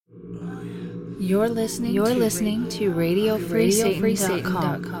You're listening to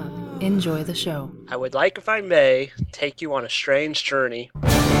RadioFreeSatan.com. Enjoy the show. I would like, if I may, take you on a strange journey.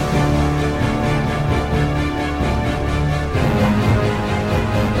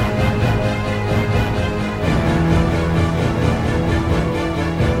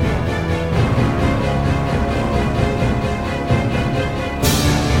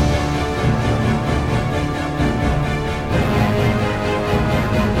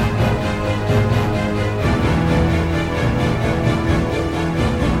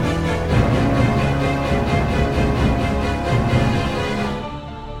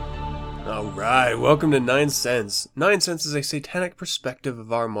 Welcome to 9 Cents. 9 Cents is a satanic perspective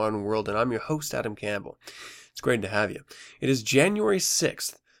of our modern world, and I'm your host, Adam Campbell. It's great to have you. It is January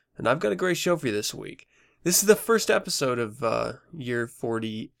 6th, and I've got a great show for you this week. This is the first episode of year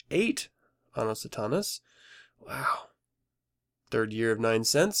 48, Annos Satanas. Wow. Third year of 9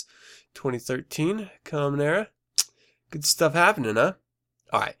 Cents, 2013, Common Era. Good stuff happening, huh?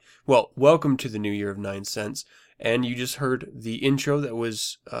 Alright, well, welcome to the new year of 9 Cents. And you just heard the intro that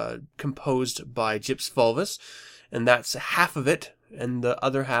was composed by Xlviii, and that's half of it, and the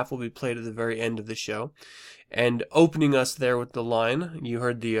other half will be played at the very end of the show. And opening us there with the line, you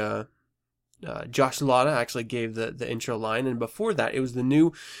heard the Josh Latta actually gave the intro line, and before that, it was the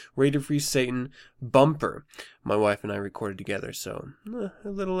new Radio Free Satan bumper my wife and I recorded together. So a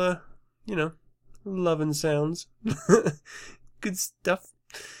little, loving sounds, good stuff.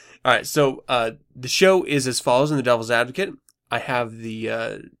 All right, so the show is as follows in The Devil's Advocate. I have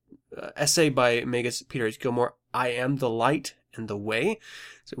the essay by Magus Peter H. Gilmore, I Am the Light and the Way.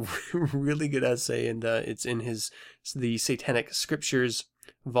 It's a really good essay, and it's in the Satanic Scriptures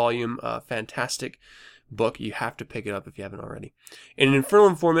volume. Fantastic book. You have to pick it up if you haven't already. In an Infernal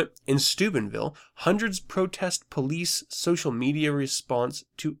Informant in Steubenville, hundreds protest police social media response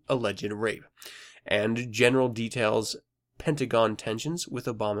to alleged rape. And general details Pentagon tensions with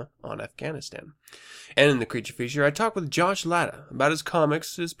Obama on Afghanistan. And in the Creature Feature, I talk with Josh Latta about his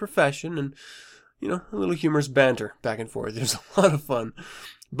comics, his profession, and, a little humorous banter back and forth. There's a lot of fun.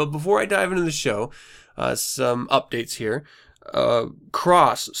 But before I dive into the show, some updates here.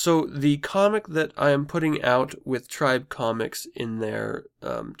 Cross. So the comic that I am putting out with Tribe Comics in their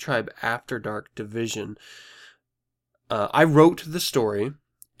Tribe After Dark division, I wrote the story,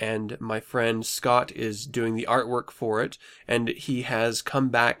 and my friend Scott is doing the artwork for it, and he has come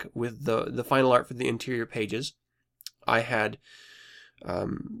back with the final art for the interior pages. I had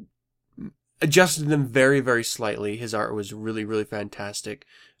adjusted them very, very slightly. His art was really, really fantastic,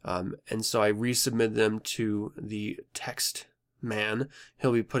 and so I resubmitted them to the text man.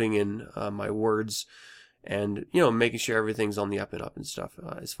 He'll be putting in my words and, making sure everything's on the up and up and stuff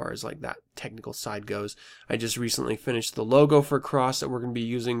as far as like that technical side goes. I just recently finished the logo for Cross that we're going to be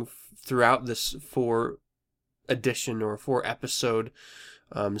using throughout this 4 edition or 4 episode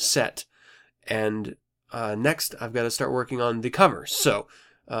set. And next I've got to start working on the cover. So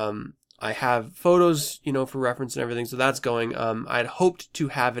I have photos, for reference and everything. So that's going. I'd hoped to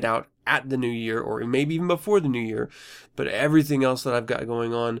have it out at the new year or maybe even before the new year, but everything else that I've got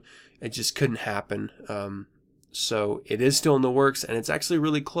going on, it just couldn't happen. So it is still in the works, and it's actually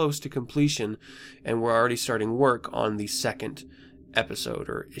really close to completion, and we're already starting work on the second episode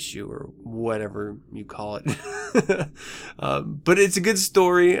or issue or whatever you call it. But it's a good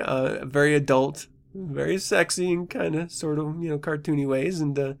story, very adult, very sexy and kind of sort of, cartoony ways,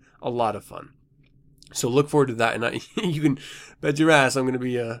 and a lot of fun. So look forward to that, and you can bet your ass I'm going to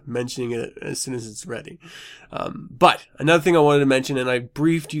be mentioning it as soon as it's ready. But another thing I wanted to mention, and I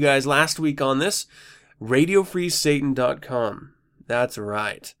briefed you guys last week on this, RadioFreeSatan.com. That's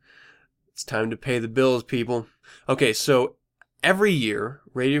right. It's time to pay the bills, people. Okay, so every year,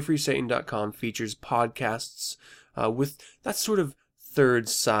 RadioFreeSatan.com features podcasts with that sort of third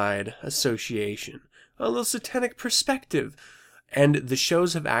side association, a little satanic perspective. And the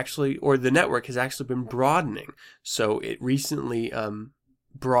shows have actually, or the network has actually been broadening. So it recently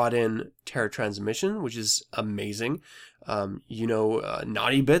brought in Terror Transmission, which is amazing.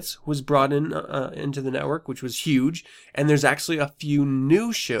 Naughty Bits was brought in into the network, which was huge. And there's actually a few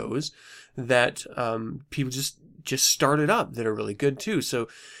new shows that people just started up that are really good too. So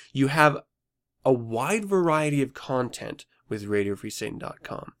you have a wide variety of content with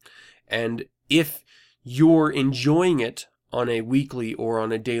RadioFreeSatan.com. And if you're enjoying it on a weekly or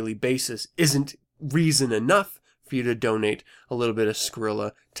on a daily basis isn't reason enough for you to donate a little bit of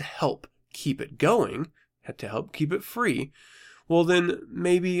Skrilla to help keep it going, to help keep it free, well then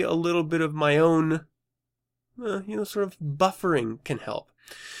maybe a little bit of my own sort of buffering can help.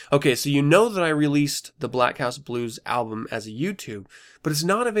 Okay, so you know that I released the Black House Blues album as a YouTube, but it's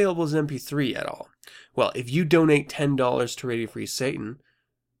not available as an MP3 at all. Well, if you donate $10 to Radio Free Satan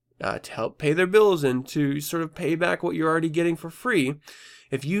to help pay their bills and to sort of pay back what you're already getting for free,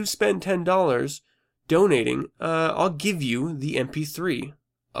 if you spend $10 donating, I'll give you the MP3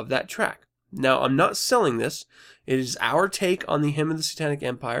 of that track. Now, I'm not selling this. It is our take on the Hymn of the Satanic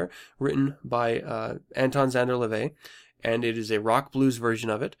Empire, written by Anton Xlviii, and it is a rock blues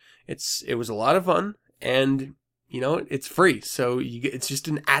version of it. It was a lot of fun, and it's free, so it's just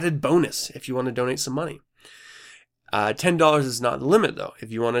an added bonus if you want to donate some money. $10 is not the limit, though.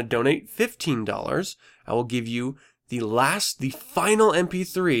 If you want to donate $15, I will give you the final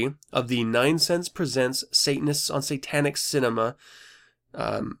MP3 of the 9 Cents Presents Satanists on Satanic Cinema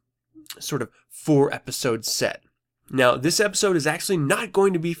sort of 4-episode set. Now, this episode is actually not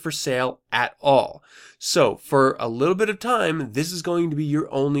going to be for sale at all. So, for a little bit of time, this is going to be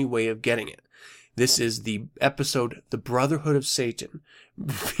your only way of getting it. This is the episode, The Brotherhood of Satan.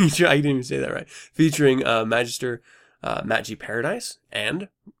 I didn't even say that right. Featuring Magister Matt G. Paradise and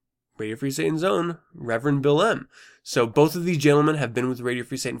Radio Free Satan's own Reverend Bill M. So both of these gentlemen have been with Radio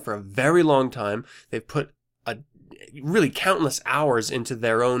Free Satan for a very long time. They've put really countless hours into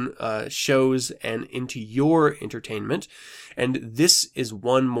their own shows and into your entertainment. And this is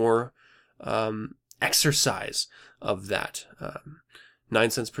one more exercise of that. 9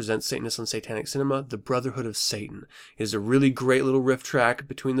 Cents Presents Satanists on Satanic Cinema, The Brotherhood of Satan. It is a really great little riff track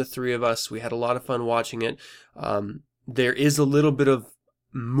between the three of us. We had a lot of fun watching it. There is a little bit of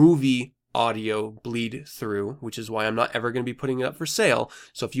movie audio bleed through, which is why I'm not ever going to be putting it up for sale.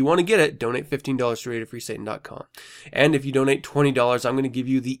 So if you want to get it, donate $15 to RadioFreeSatan.com. And if you donate $20, I'm going to give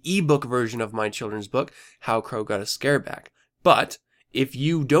you the ebook version of my children's book, How Crow Got a Scareback. But if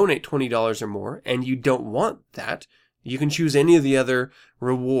you donate $20 or more and you don't want that, you can choose any of the other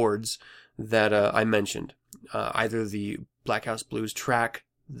rewards that I mentioned. Either the Black House Blues track,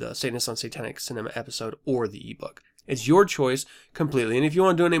 the Satanists on Satanic Cinema episode, or the ebook. It's your choice completely. And if you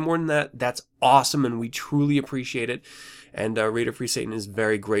want to donate more than that, that's awesome, and we truly appreciate it. And Radio Free Satan is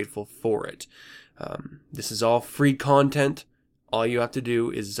very grateful for it. This is all free content. All you have to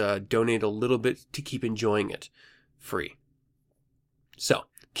do is donate a little bit to keep enjoying it free. So,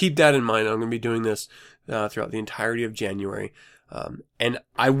 keep that in mind. I'm going to be doing this throughout the entirety of January. And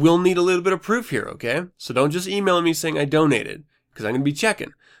I will need a little bit of proof here, okay? So don't just email me saying I donated, because I'm going to be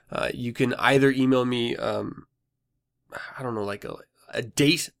checking. You can either email me, like a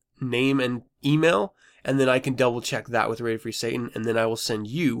date, name, and email, and then I can double check that with Radio Free Satan, and then I will send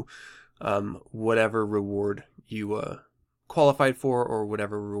you whatever reward you qualified for, or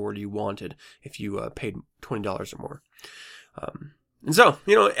whatever reward you wanted if you paid $20 or more. And so,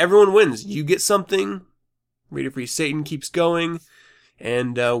 everyone wins. You get something, Radio Free Satan keeps going,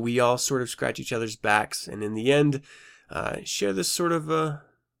 and we all sort of scratch each other's backs, and in the end, share this sort of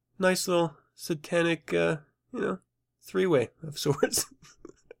nice little satanic, three-way of sorts.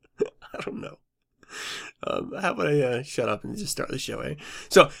 I don't know. How about I shut up and just start the show, eh?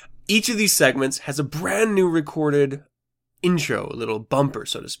 So, each of these segments has a brand new recorded intro, a little bumper,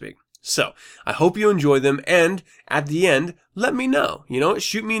 so to speak. So, I hope you enjoy them, and at the end, let me know.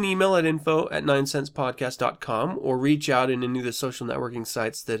 Shoot me an email at info@9centspodcast.com, or reach out in any of the social networking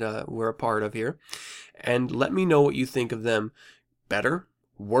sites that we're a part of here, and let me know what you think of them. Better?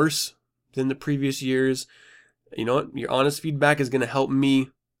 Worse than the previous years? You know what? Your honest feedback is going to help me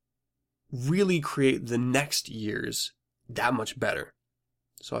really create the next years that much better.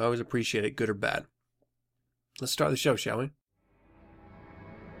 So I always appreciate it, good or bad. Let's start the show, shall we?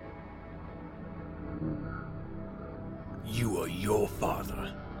 You are your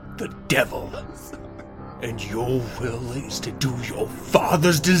father, the devil, and your will is to do your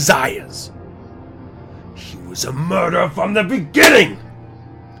father's desires. He was a murderer from the beginning,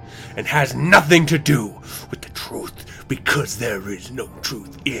 and has nothing to do with the truth, because there is no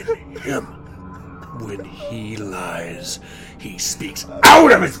truth in him. When he lies, he speaks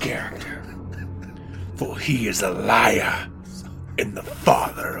out of his character, for he is a liar and the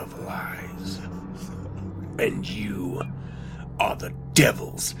father of lies. And you are the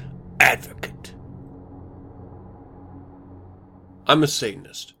devil's advocate. I'm a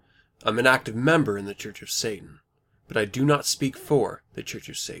Satanist. I'm an active member in the Church of Satan, but I do not speak for the Church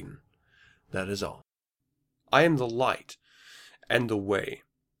of Satan. That is all. I am the light and the way.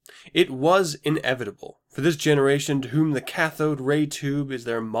 It was inevitable for this generation, to whom the cathode ray tube is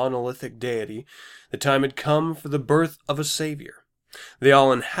their monolithic deity, the time had come for the birth of a savior. They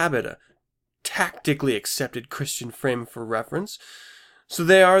all inhabit a tactically accepted Christian frame for reference. So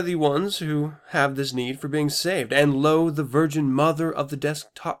they are the ones who have this need for being saved. And lo, the Virgin Mother of the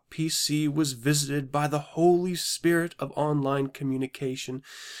desktop PC was visited by the Holy Spirit of online communication,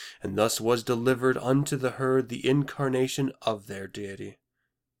 and thus was delivered unto her the incarnation of their deity,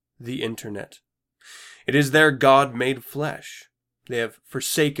 the Internet. It is their God made flesh. They have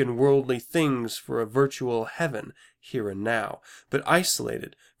forsaken worldly things for a virtual heaven here and now, but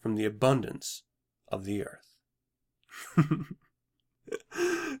isolated from the abundance of the earth.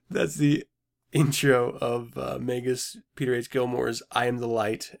 That's the intro of Magus Peter H. Gilmore's I Am the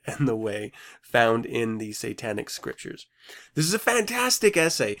Light and the Way, found in the Satanic Scriptures. This is a fantastic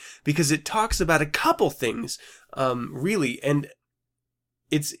essay because it talks about a couple things, really, and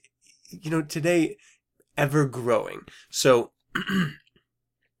it's, today, ever growing. So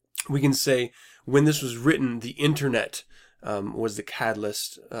we can say when this was written, the internet was the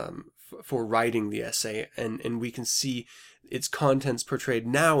catalyst for writing the essay, and we can see its contents portrayed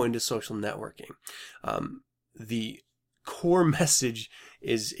now into social networking. The core message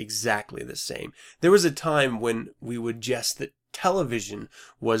is exactly the same. There was a time when we would jest that television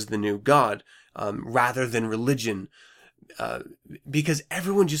was the new God, rather than religion, because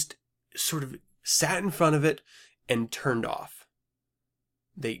everyone just sort of sat in front of it and turned off.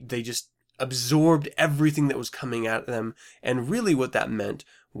 They just absorbed everything that was coming at them, and really what that meant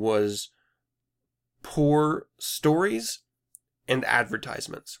was poor stories and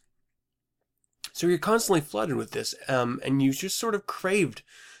advertisements. So you're constantly flooded with this, and you just sort of craved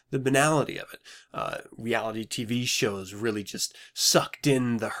the banality of it. Reality TV shows really just sucked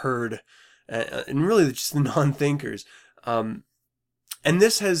in the herd, and really just the non-thinkers. And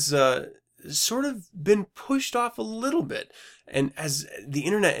this has sort of been pushed off a little bit, and as the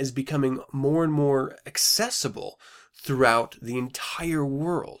internet is becoming more and more accessible throughout the entire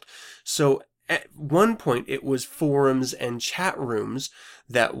world. So at one point, it was forums and chat rooms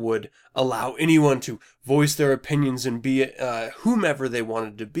that would allow anyone to voice their opinions and be whomever they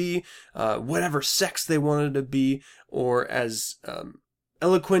wanted to be, whatever sex they wanted to be, or as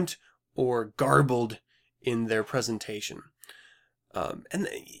eloquent or garbled in their presentation. And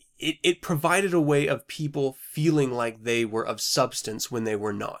it provided a way of people feeling like they were of substance when they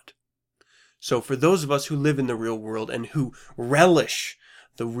were not. So for those of us who live in the real world and who relish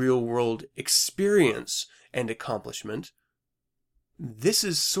the real world experience and accomplishment, this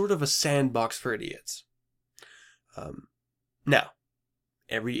is sort of a sandbox for idiots. Now,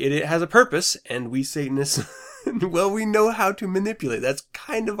 every idiot has a purpose, and we Satanists, well, we know how to manipulate. That's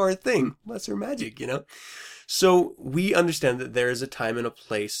kind of our thing. Lesser magic, So we understand that there is a time and a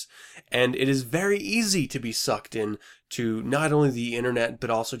place, and it is very easy to be sucked in to not only the internet, but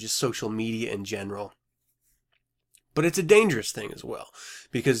also just social media in general. But it's a dangerous thing as well,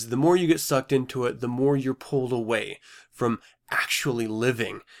 because the more you get sucked into it, the more you're pulled away from actually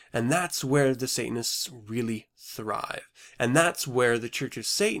living. And that's where the Satanists really thrive. And that's where the Church of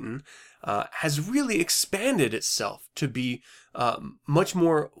Satan has really expanded itself to be much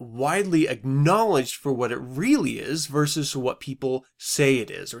more widely acknowledged for what it really is versus what people say it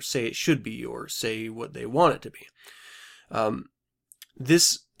is, or say it should be, or say what they want it to be.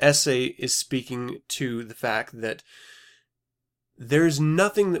 This essay is speaking to the fact that there's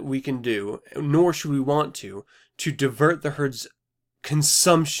nothing that we can do, nor should we want to divert the herd's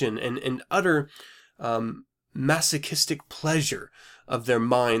consumption and utter masochistic pleasure of their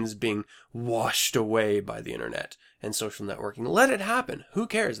minds being washed away by the internet and social networking. Let it happen. Who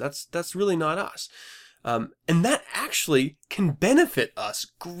cares? That's really not us. And that actually can benefit us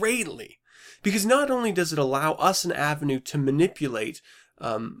greatly, because not only does it allow us an avenue to manipulate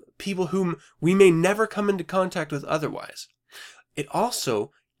people whom we may never come into contact with otherwise, it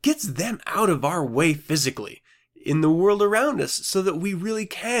also gets them out of our way physically in the world around us so that we really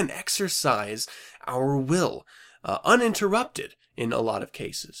can exercise our will uninterrupted in a lot of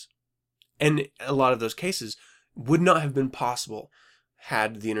cases. And a lot of those cases would not have been possible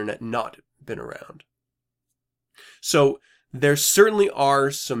had the internet not been around. So there certainly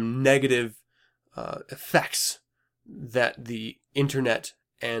are some negative effects that the internet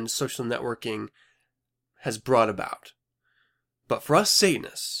and social networking has brought about. But for us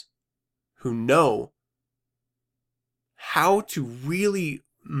Satanists who know how to really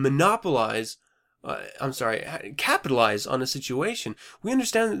capitalize on a situation, we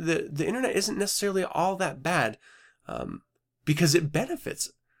understand that the internet isn't necessarily all that bad, because it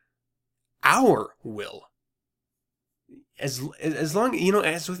benefits our will. As long,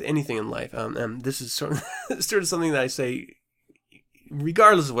 as with anything in life, this is sort of something that I say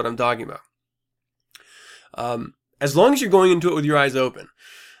regardless of what I'm talking about. As long as you're going into it with your eyes open.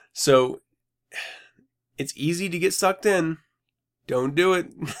 So it's easy to get sucked in don't do it.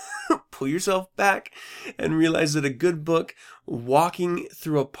 Pull yourself back and realize that a good book, walking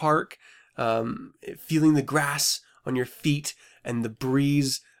through a park, feeling the grass on your feet and the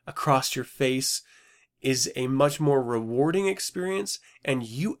breeze across your face is a much more rewarding experience, and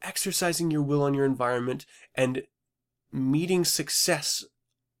you exercising your will on your environment and meeting success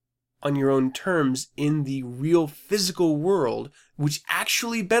on your own terms in the real physical world, which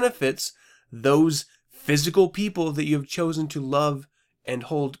actually benefits those physical people that you have chosen to love and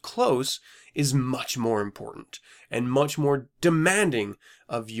hold close, is much more important and much more demanding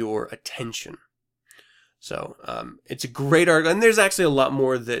of your attention. So it's a great article, and there's actually a lot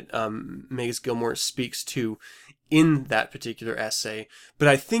more that Magus Gilmore speaks to in that particular essay. But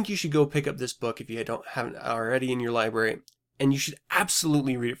I think you should go pick up this book if you haven't already in your library, and you should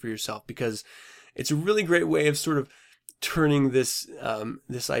absolutely read it for yourself, because it's a really great way of sort of turning this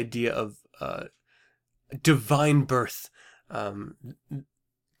this idea of divine birth,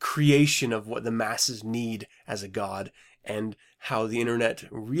 creation of what the masses need as a god, and how the internet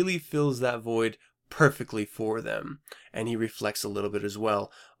really fills that void perfectly for them. And he reflects a little bit as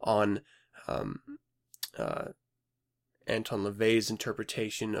well on Anton LaVey's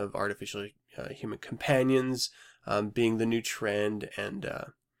interpretation of artificial human companions being the new trend. And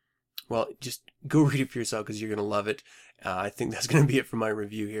well, just go read it for yourself, because you're going to love it. I think that's going to be it for my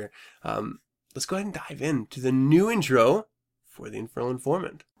review here. Let's go ahead and dive into the new intro for the Infernal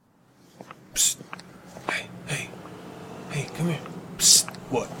Informant. Psst. Hey, come here. Psst.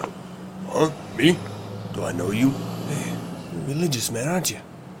 What? Huh? Me? Do I know you? Hey, you're religious, man, aren't you?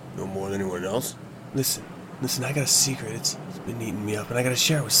 No more than anyone else. Listen, I got a secret. It's been eating me up, and I gotta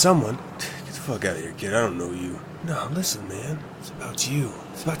share it with someone. Get the fuck out of here, kid. I don't know you. No, listen, man. It's about you.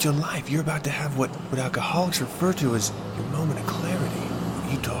 It's about your life. You're about to have what alcoholics refer to as your moment of clarity. What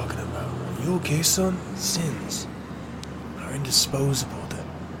are you talking about? Are you okay, son? Sins are indisposable to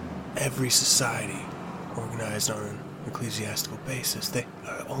every society organized on an ecclesiastical basis. They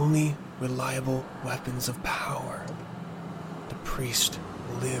are only reliable weapons of power. The priest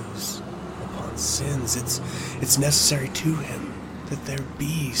lives upon sins. It's necessary to him that there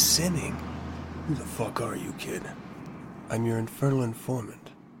be sinning. Who the fuck are you, kid? I'm your infernal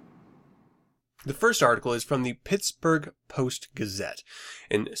informant. The first article is from the Pittsburgh Post-Gazette.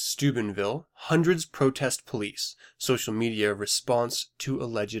 In Steubenville, hundreds protest police. Social media response to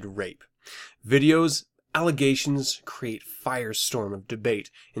alleged rape. Videos, allegations create firestorm of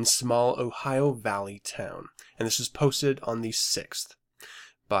debate in small Ohio Valley town. And this was posted on the 6th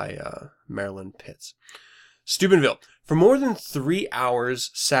by Marilyn Pitts. Steubenville. For more than 3 hours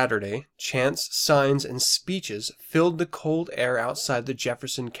Saturday, chants, signs, and speeches filled the cold air outside the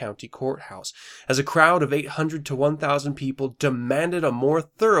Jefferson County Courthouse as a crowd of 800 to 1,000 people demanded a more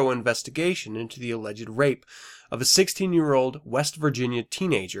thorough investigation into the alleged rape of a 16-year-old West Virginia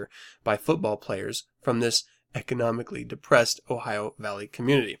teenager by football players from this economically depressed Ohio Valley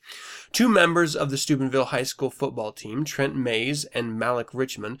community. 2 members of the Steubenville High School football team, Trent Mays and Malik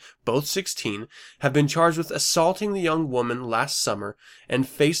Richmond, both 16, have been charged with assaulting the young woman last summer and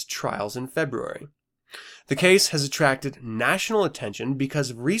faced trials in February. The case has attracted national attention because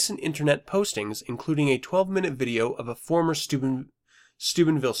of recent internet postings, including a 12-minute video of a former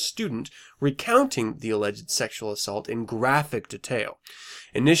Steubenville student recounting the alleged sexual assault in graphic detail.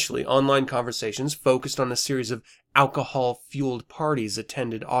 Initially, online conversations focused on a series of alcohol-fueled parties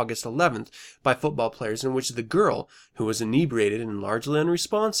attended August 11th by football players, in which the girl, who was inebriated and largely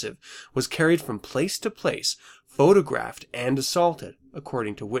unresponsive, was carried from place to place, photographed, and assaulted,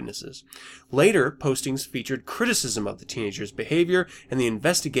 according to witnesses. Later, postings featured criticism of the teenager's behavior and the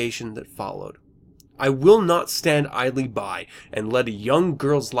investigation that followed. I will not stand idly by and let a young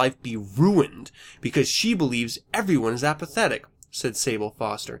girl's life be ruined because she believes everyone is apathetic, said Sable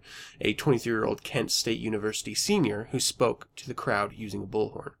Foster, a 23-year-old Kent State University senior who spoke to the crowd using a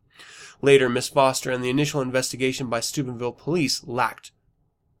bullhorn. Later, Miss Foster and the initial investigation by Steubenville police lacked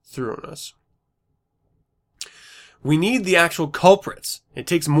thoroughness. We need the actual culprits. It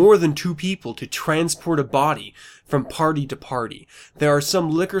takes more than 2 people to transport a body from party to party. There are some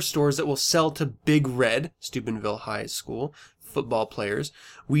liquor stores that will sell to Big Red, Steubenville High School, football players.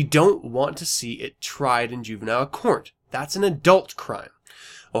 We don't want to see it tried in juvenile court. That's an adult crime.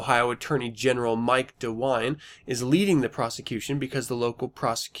 Ohio Attorney General Mike DeWine is leading the prosecution because the local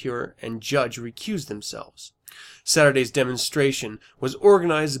prosecutor and judge recused themselves. Saturday's demonstration was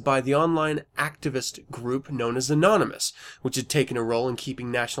organized by the online activist group known as Anonymous, which had taken a role in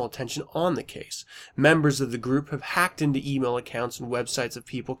keeping national attention on the case. Members of the group have hacked into email accounts and websites of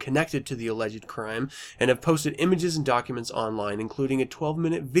people connected to the alleged crime and have posted images and documents online, including a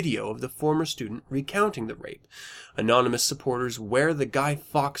 12-minute video of the former student recounting the rape. Anonymous supporters wear the Guy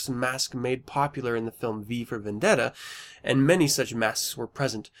Fawkes mask made popular in the film V for Vendetta, and many such masks were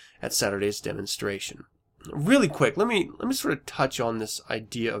present at Saturday's demonstration. Really quick, let me sort of touch on this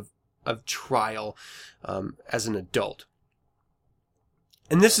idea of trial as an adult.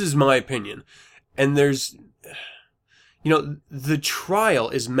 And this is my opinion. And there's, the trial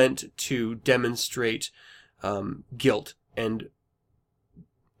is meant to demonstrate guilt and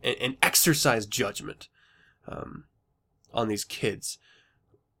exercise judgment on these kids.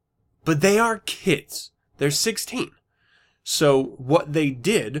 But they are kids. They're 16. So what they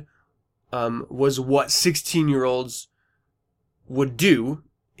did was what 16-year-olds would do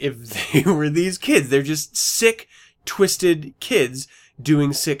if they were these kids. They're just sick, twisted kids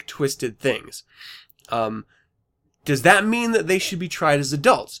doing sick, twisted things. Does that mean that they should be tried as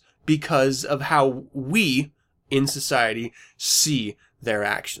adults because of how we in society see their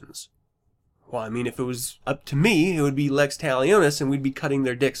actions? Well, I mean, if it was up to me, it would be lex talionis and we'd be cutting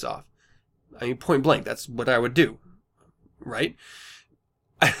their dicks off. I mean, point blank, that's what I would do. Right?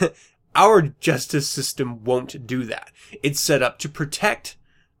 Our justice system won't do that. It's set up to protect,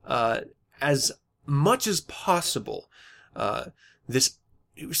 as much as possible, this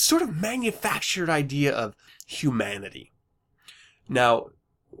sort of manufactured idea of humanity. Now,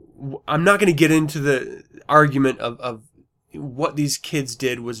 I'm not going to get into the argument of what these kids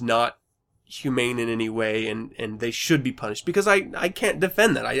did was not humane in any way and they should be punished, because I can't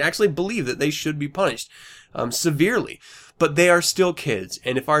defend that. I actually believe that they should be punished severely. But they are still kids,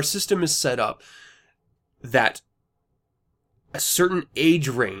 and if our system is set up that a certain age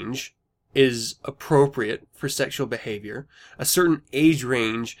range is appropriate for sexual behavior, a certain age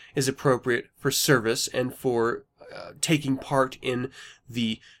range is appropriate for service and for taking part in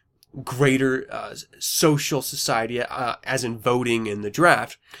the greater social society, as in voting in the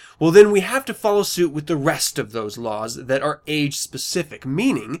draft, well then we have to follow suit with the rest of those laws that are age specific,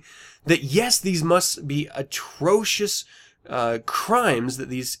 meaning that yes, these must be atrocious crimes that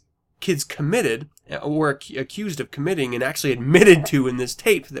these kids committed or accused of committing and actually admitted to in this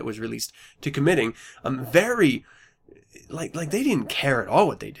tape that was released to committing. Very like they didn't care at all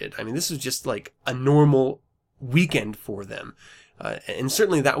what they did. I mean, this was just like a normal weekend for them. And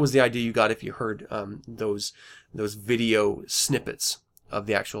certainly that was the idea you got if you heard those video snippets of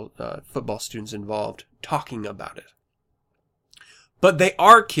the actual football students involved talking about it. But they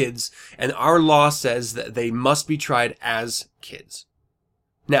are kids, and our law says that they must be tried as kids.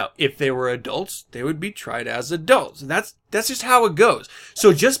 Now, if they were adults, they would be tried as adults. That's just how it goes.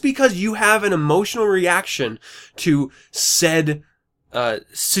 So just because you have an emotional reaction to said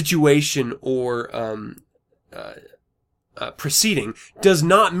situation or proceeding does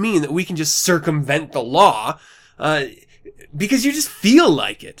not mean that we can just circumvent the law because you just feel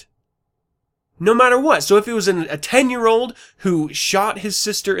like it. No matter what. So if it was a 10-year-old who shot his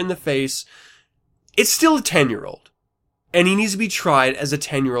sister in the face, it's still a 10-year-old. And he needs to be tried as a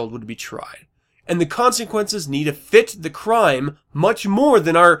 10-year-old would be tried. And the consequences need to fit the crime much more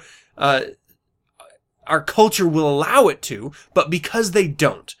than our culture will allow it to, but because they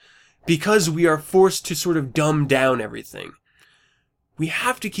don't, because we are forced to sort of dumb down everything, we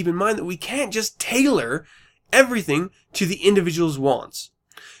have to keep in mind that we can't just tailor everything to the individual's wants.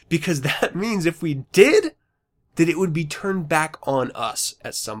 Because that means if we did, that it would be turned back on us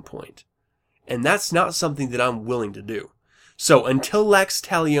at some point. And that's not something that I'm willing to do. So until lex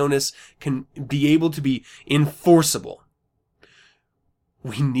talionis can be able to be enforceable,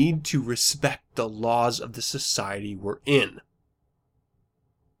 we need to respect the laws of the society we're in.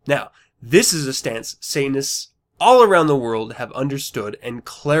 Now, this is a stance Satanists all around the world have understood and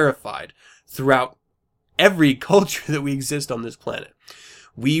clarified throughout every culture that we exist on this planet.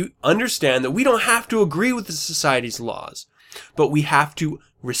 We understand that we don't have to agree with the society's laws, but we have to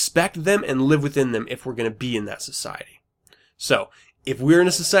respect them and live within them if we're going to be in that society. So, if we're in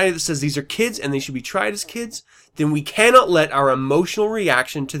a society that says these are kids and they should be tried as kids, then we cannot let our emotional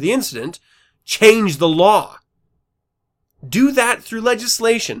reaction to the incident change the law. Do that through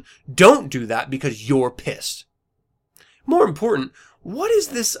legislation. Don't do that because you're pissed. More important, what is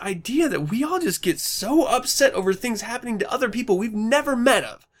this idea that we all just get so upset over things happening to other people we've never met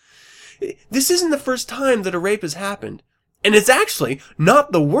of? This isn't the first time that a rape has happened. And it's actually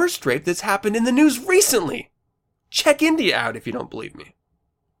not the worst rape that's happened in the news recently. Check India out if you don't believe me.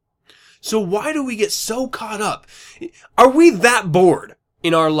 So why do we get so caught up? Are we that bored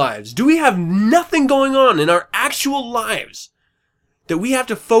in our lives? Do we have nothing going on in our actual lives that we have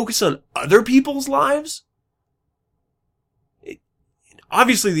to focus on other people's lives?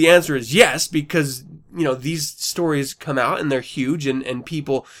 Obviously the answer is yes, because, these stories come out and they're huge and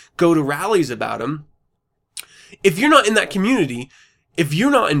people go to rallies about them. If you're not in that community, if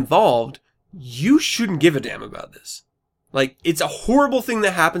you're not involved, you shouldn't give a damn about this. Like, it's a horrible thing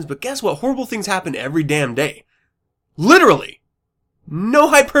that happens, but guess what? Horrible things happen every damn day. Literally. No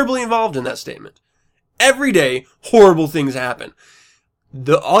hyperbole involved in that statement. Every day, horrible things happen.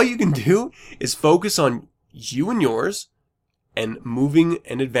 All you can do is focus on you and yours and moving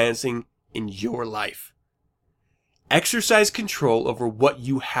and advancing in your life. Exercise control over what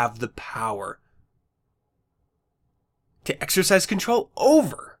you have the power to exercise control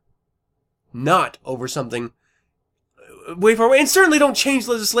over. Not over something way far away. And certainly don't change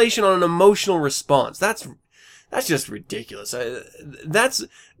legislation on an emotional response. That's just ridiculous. That's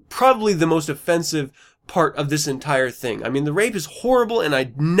probably the most offensive part of this entire thing. I mean, the rape is horrible and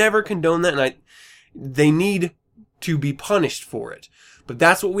I never condone that, and they need to be punished for it. But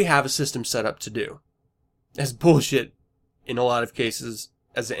that's what we have a system set up to do. As bullshit in a lot of cases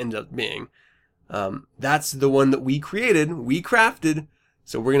as it ends up being. That's the one that we created, we crafted,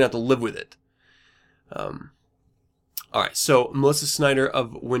 so we're gonna have to live with it. Alright, so Melissa Snyder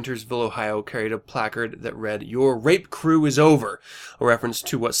of Wintersville, Ohio carried a placard that read, "Your rape crew is over," a reference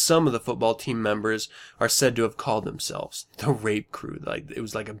to what some of the football team members are said to have called themselves. The rape crew, it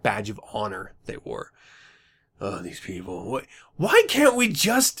was like a badge of honor they wore. Oh, these people. Why can't we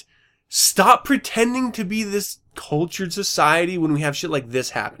just stop pretending to be this cultured society when we have shit like this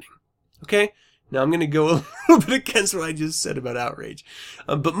happening? Okay? Now I'm going to go a little bit against what I just said about outrage.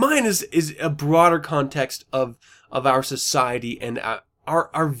 But mine is a broader context of our society and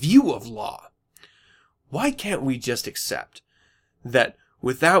our view of law. Why can't we just accept that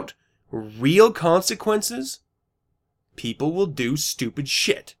without real consequences, people will do stupid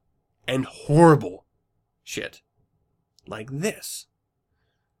shit and horrible shit like this?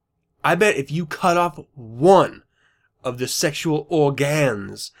 I bet if you cut off one of the sexual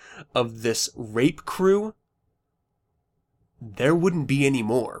organs of this rape crew, there wouldn't be any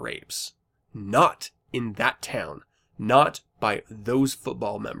more rapes. Not in that town. Not by those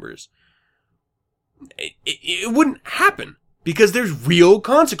football members. It wouldn't happen because there's real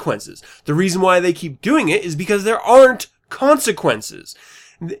consequences. The reason why they keep doing it is because there aren't consequences.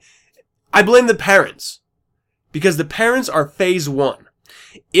 I blame the parents. Because the parents are phase one.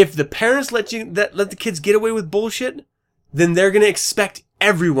 If the parents let the kids get away with bullshit, then they're going to expect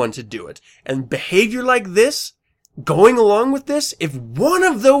everyone to do it. And behavior like this, going along with this, if one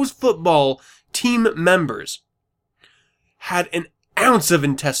of those football team members had an ounce of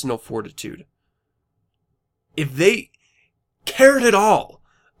intestinal fortitude, if they cared at all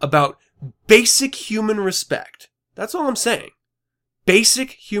about basic human respect, that's all I'm saying.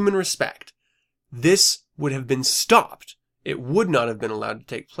 Basic human respect. This would have been stopped. It would not have been allowed to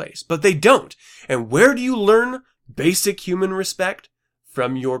take place. But they don't. And where do you learn basic human respect?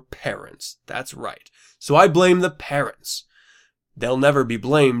 From your parents. That's right. So I blame the parents. They'll never be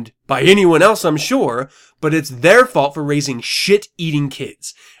blamed by anyone else, I'm sure, but it's their fault for raising shit-eating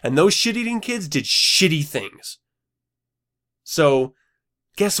kids. And those shit-eating kids did shitty things. So,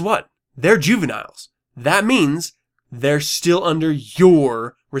 guess what? They're juveniles. That means they're still under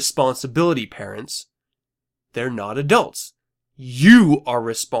your responsibility, parents. They're not adults. You are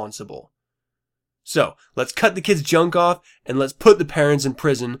responsible. So, let's cut the kids' junk off and let's put the parents in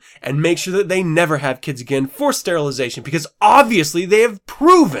prison and make sure that they never have kids again for sterilization, because obviously they have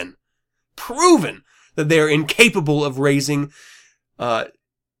proven that they are incapable of raising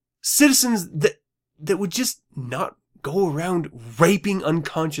citizens that would just not go around raping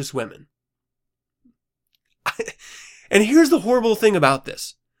unconscious women. And here's the horrible thing about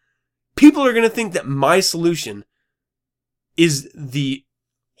this. People are going to think that my solution is the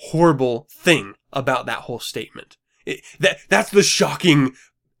horrible thing about that whole statement. That's the shocking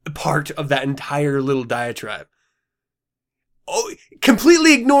part of that entire little diatribe. Oh,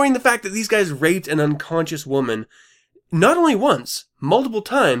 completely ignoring the fact that these guys raped an unconscious woman not only once, multiple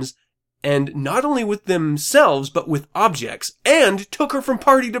times, and not only with themselves, but with objects, and took her from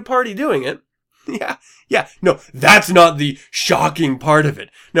party to party doing it. Yeah, no, that's not the shocking part of it.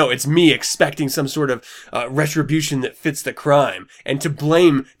 No, it's me expecting some sort of retribution that fits the crime, and to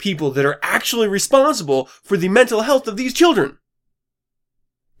blame people that are actually responsible for the mental health of these children.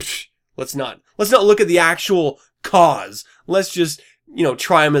 Psh, let's not look at the actual cause. Let's just,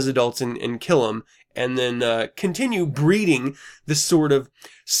 try them as adults and kill them, and then continue breeding this sort of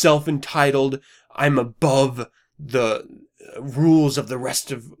self-entitled, I'm above the rules of the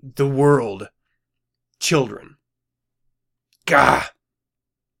rest of the world children. Gah!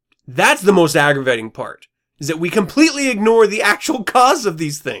 That's the most aggravating part, is that we completely ignore the actual cause of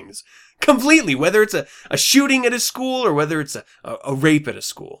these things. Completely, whether it's a shooting at a school or whether it's a rape at a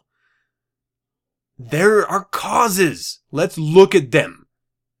school. There are causes. Let's look at them.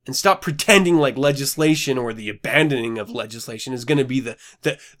 And stop pretending like legislation or the abandoning of legislation is going to be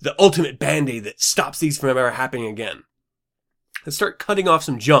the ultimate band-aid that stops these from ever happening again. Let's start cutting off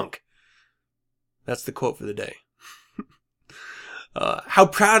some junk. That's the quote for the day. How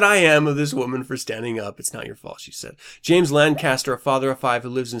proud I am of this woman for standing up. It's not your fault, she said. James Lancaster, a father of 5 who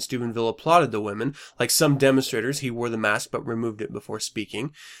lives in Steubenville, applauded the women. Like some demonstrators, he wore the mask but removed it before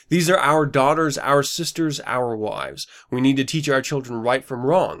speaking. These are our daughters, our sisters, our wives. We need to teach our children right from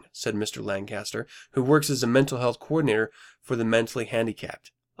wrong, said Mr. Lancaster, who works as a mental health coordinator for the mentally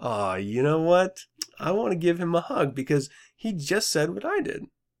handicapped. You know what? I want to give him a hug because he just said what I did.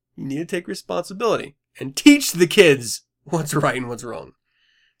 You need to take responsibility and teach the kids what's right and what's wrong.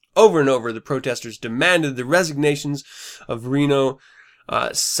 Over and over, the protesters demanded the resignations of Reno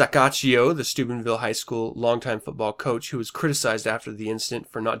Sacaccio, the Steubenville High School longtime football coach who was criticized after the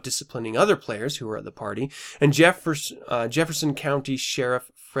incident for not disciplining other players who were at the party, and Jefferson County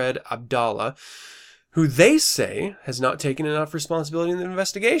Sheriff Fred Abdallah, who they say has not taken enough responsibility in the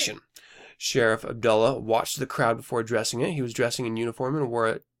investigation. Sheriff Abdullah watched the crowd before addressing it. He was dressing in uniform and wore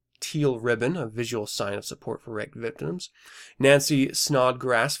a teal ribbon, a visual sign of support for rape victims. Nancy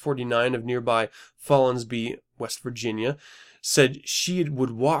Snodgrass, 49, of nearby Follinsby, West Virginia, said she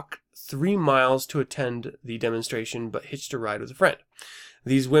would walk 3 miles to attend the demonstration, but hitched a ride with a friend.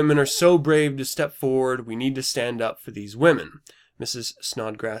 These women are so brave to step forward. We need to stand up for these women. Mrs.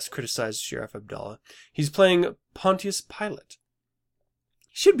 Snodgrass criticized Sheriff Abdullah. He's playing Pontius Pilate.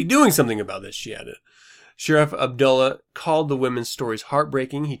 He should be doing something about this, she added. Sheriff Abdullah called the women's stories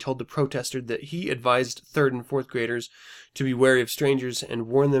heartbreaking. He told the protesters that he advised 3rd and 4th graders to be wary of strangers and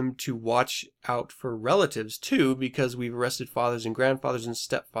warned them to watch out for relatives too, because we've arrested fathers and grandfathers and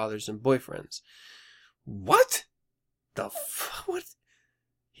stepfathers and boyfriends. What? What?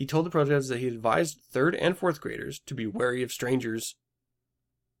 He told the protesters that he advised 3rd and 4th graders to be wary of strangers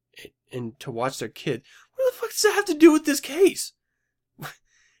and to watch their kids. What the fuck does that have to do with this case?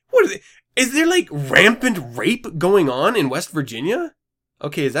 What are they? Is there like rampant rape going on in West Virginia?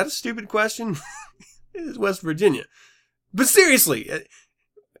 Okay, is that a stupid question? It is West Virginia. But seriously,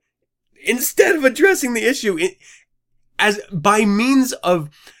 instead of addressing the issue as by means of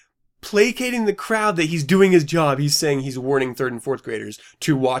placating the crowd that he's doing his job, he's saying he's warning 3rd and 4th graders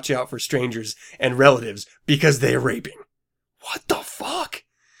to watch out for strangers and relatives because they're raping. What the fuck?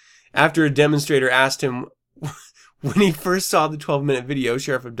 After a demonstrator asked him when he first saw the 12-minute video,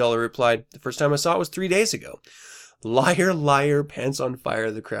 Sheriff Abdullah replied, "The first time I saw it was 3 days ago." "Liar, liar, pants on fire,"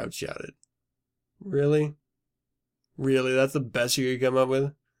 the crowd shouted. Really? Really? That's the best you could come up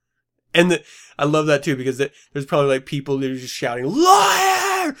with? And I love that too, because there's probably like people that are just shouting,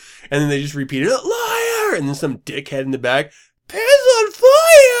 "Liar!" And then they just repeat it, "Liar!" And then some dickhead in the back, "Pants on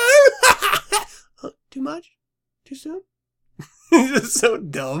fire!" Too much? Too soon? It's just so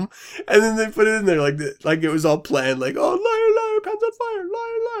dumb. And then they put it in there like it was all planned. Like, "Oh, liar, liar, pants on fire.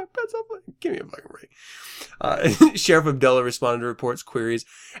 Liar, liar, pants on fire." Give me a fucking break. Sheriff Abdullah responded to reports' queries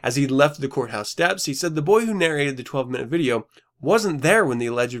as he left the courthouse steps. He said the boy who narrated the 12-minute video wasn't there when the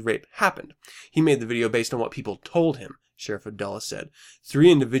alleged rape happened. He made the video based on what people told him, Sheriff Abdullah said.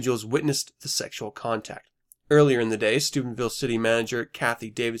 3 individuals witnessed the sexual contact. Earlier in the day, Steubenville City Manager Kathy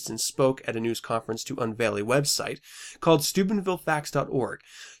Davidson spoke at a news conference to unveil a website called SteubenvilleFacts.org,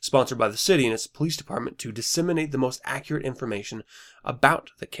 sponsored by the city and its police department to disseminate the most accurate information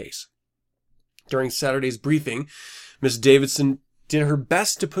about the case. During Saturday's briefing, Ms. Davidson did her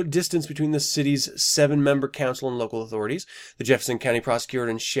best to put distance between the city's 7-member council and local authorities. The Jefferson County prosecutor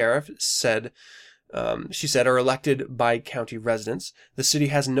and sheriff she said, are elected by county residents. The city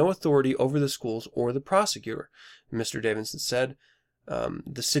has no authority over the schools or the prosecutor. Mr. Davidson said,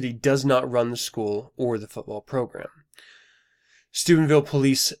 the city does not run the school or the football program. Steubenville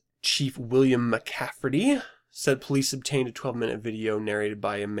Police Chief William McCafferty said police obtained a 12-minute video narrated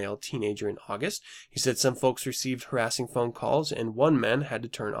by a male teenager in August. He said some folks received harassing phone calls and one man had to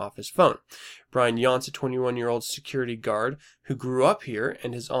turn off his phone. Brian Yance, a 21-year-old security guard who grew up here,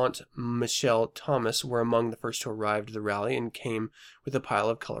 and his aunt Michelle Thomas were among the first to arrive to the rally and came with a pile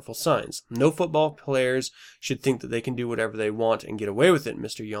of colorful signs. "No football players should think that they can do whatever they want and get away with it,"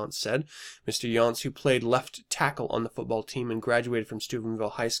 Mr. Yance said. Mr. Yance, who played left tackle on the football team and graduated from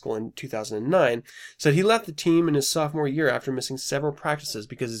Steubenville High School in 2009, said he left the team in his sophomore year after missing several practices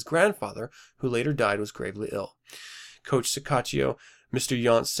because his grandfather, who later died, was gravely ill. Coach Sicaccio, Mr.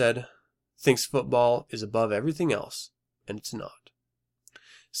 Yount said, thinks football is above everything else, and it's not.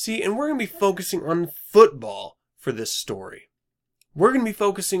 See, and we're going to be focusing on football for this story. We're going to be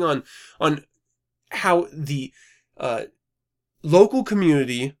focusing on how the local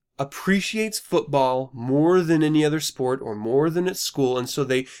community appreciates football more than any other sport or more than its school, and so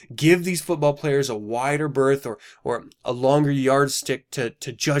they give these football players a wider berth or a longer yardstick to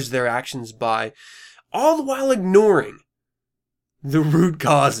judge their actions by, all the while ignoring the root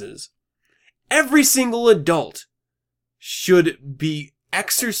causes. Every single adult should be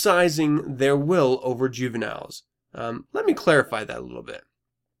exercising their will over juveniles. Let me clarify that a little bit.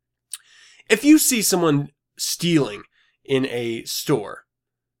 If you see someone stealing in a store,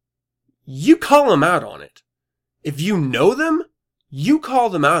 you call them out on it. If you know them, you call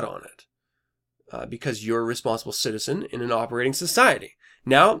them out on it. Because you're a responsible citizen in an operating society.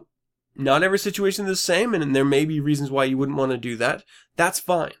 Now, not every situation is the same, and there may be reasons why you wouldn't want to do that. That's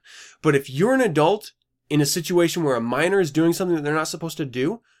fine. But if you're an adult in a situation where a minor is doing something that they're not supposed to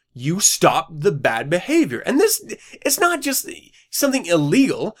do, you stop the bad behavior. And this, it's not just something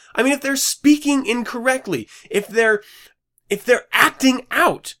illegal. I mean, if they're speaking incorrectly, if they're acting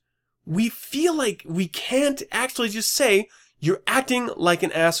out, we feel like we can't actually just say, you're acting like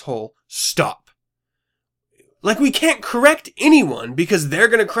an asshole, stop. Like we can't correct anyone because they're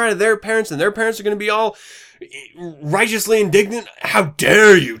going to cry to their parents and their parents are going to be all righteously indignant. How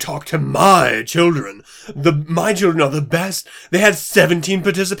dare you talk to my children? My children are the best. They had 17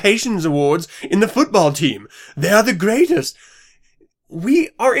 participations awards in the football team. They are the greatest. We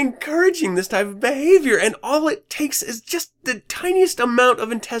are encouraging this type of behavior, and all it takes is just the tiniest amount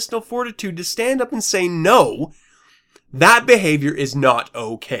of intestinal fortitude to stand up and say, no, that behavior is not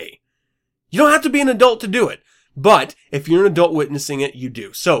okay. You don't have to be an adult to do it, but if you're an adult witnessing it, you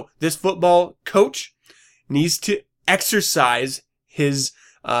do. So this football coach needs to exercise his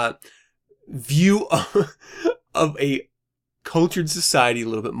view of a cultured society a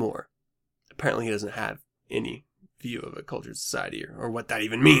little bit more. Apparently he doesn't have any view of a cultured society or what that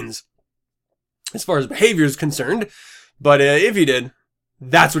even means as far as behavior is concerned. But if he did,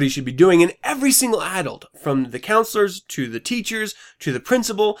 that's what he should be doing. And every single adult, from the counselors to the teachers to the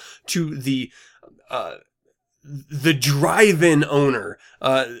principal to the drive-in owner,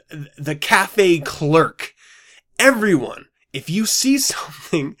 the cafe clerk, everyone, if you see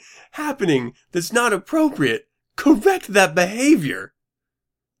something happening that's not appropriate, correct that behavior.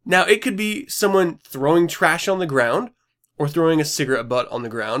 Now, it could be someone throwing trash on the ground, or throwing a cigarette butt on the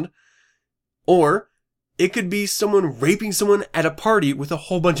ground, or it could be someone raping someone at a party with a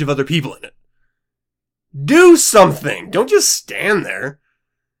whole bunch of other people in it. Do something! Don't just stand there.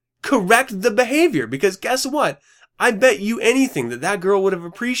 Correct the behavior, because guess what? I bet you anything that girl would have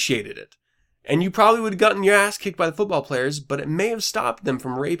appreciated it. And you probably would have gotten your ass kicked by the football players, but it may have stopped them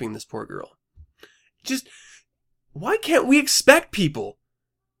from raping this poor girl. Just, why can't we expect people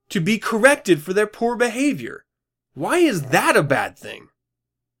to be corrected for their poor behavior? Why is that a bad thing?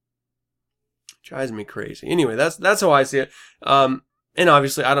 Drives me crazy. Anyway, that's how I see it. And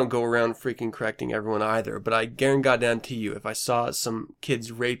obviously, I don't go around freaking correcting everyone either, but I guarantee you, if I saw some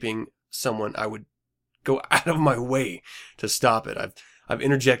kids raping someone, I would go out of my way to stop it. I've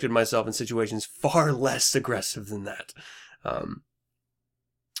interjected myself in situations far less aggressive than that.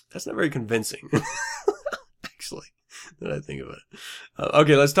 That's not very convincing, actually, that I think of it.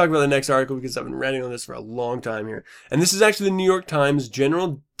 Okay, let's talk about the next article because I've been ranting on this for a long time here. And this is actually the New York Times.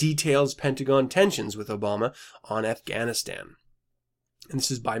 General details Pentagon tensions with Obama on Afghanistan. And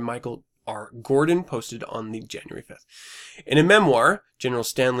this is by Michael R. Gordon, posted on the January 5th. In a memoir, General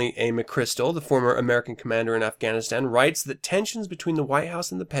Stanley A. McChrystal, the former American commander in Afghanistan, writes that tensions between the White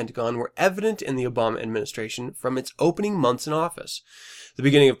House and the Pentagon were evident in the Obama administration from its opening months in office. The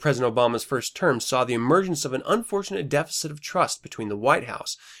beginning of President Obama's first term saw the emergence of an unfortunate deficit of trust between the White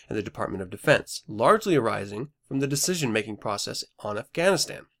House and the Department of Defense, largely arising from the decision-making process on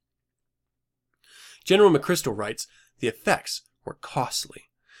Afghanistan. General McChrystal writes, the effects were costly.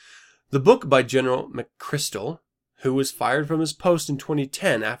 The book by General McChrystal, who was fired from his post in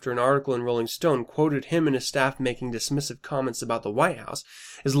 2010 after an article in Rolling Stone quoted him and his staff making dismissive comments about the White House,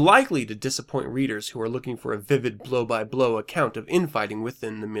 is likely to disappoint readers who are looking for a vivid blow-by-blow account of infighting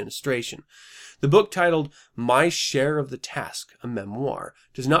within the administration. The book, titled My Share of the Task, a Memoir,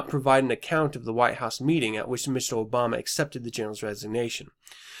 does not provide an account of the White House meeting at which Mr. Obama accepted the general's resignation.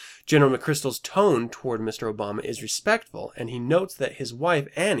 General McChrystal's tone toward Mr. Obama is respectful, and he notes that his wife,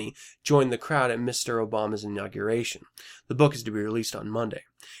 Annie, joined the crowd at Mr. Obama's inauguration. The book is to be released on Monday.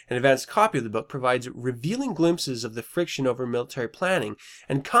 An advanced copy of the book provides revealing glimpses of the friction over military planning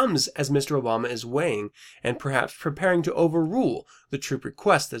and comes as Mr. Obama is weighing and perhaps preparing to overrule the troop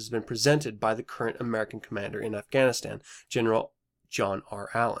request that has been presented by the current American commander in Afghanistan, General John R.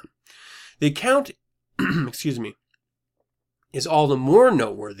 Allen. The account, is all the more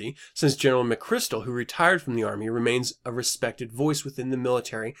noteworthy since General McChrystal, who retired from the Army, remains a respected voice within the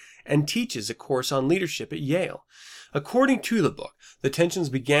military and teaches a course on leadership at Yale. According to the book, the tensions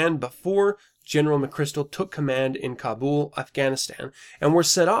began before General McChrystal took command in Kabul, Afghanistan, and were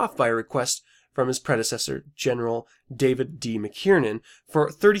set off by a request from his predecessor, General David D. McKiernan,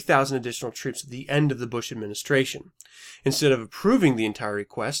 for 30,000 additional troops at the end of the Bush administration. Instead of approving the entire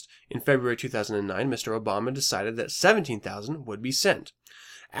request, in February 2009, Mr. Obama decided that 17,000 would be sent.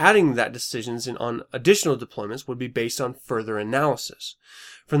 Adding that decisions on additional deployments would be based on further analysis.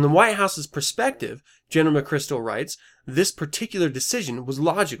 From the White House's perspective, General McChrystal writes, this particular decision was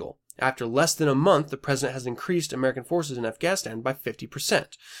logical. After less than a month, the president has increased American forces in Afghanistan by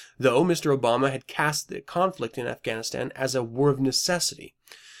 50%, though Mr. Obama had cast the conflict in Afghanistan as a war of necessity.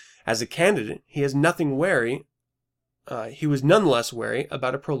 As a candidate, he was nonetheless wary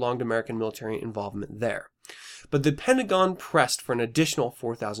about a prolonged American military involvement there. But the Pentagon pressed for an additional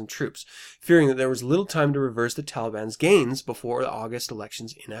 4,000 troops, fearing that there was little time to reverse the Taliban's gains before the August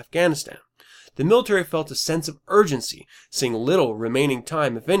elections in Afghanistan. The military felt a sense of urgency, seeing little remaining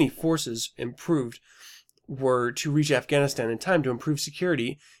time if any forces were to reach Afghanistan in time to improve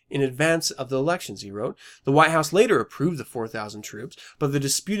security in advance of the elections, he wrote. The White House later approved the 4,000 troops, but the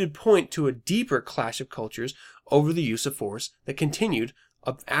disputed point to a deeper clash of cultures over the use of force that continued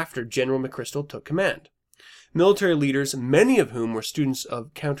after General McChrystal took command. Military leaders, many of whom were students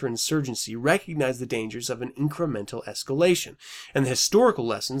of counterinsurgency, recognized the dangers of an incremental escalation and the historical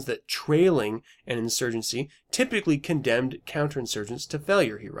lessons that trailing an insurgency typically condemned counterinsurgents to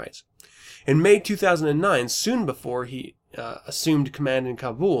failure, he writes. In May 2009, soon before he assumed command in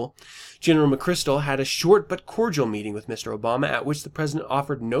Kabul, General McChrystal had a short but cordial meeting with Mr. Obama at which the president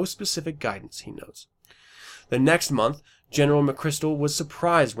offered no specific guidance, he notes. The next month, General McChrystal was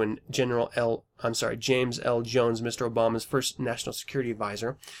surprised when James L. Jones, Mr. Obama's first national security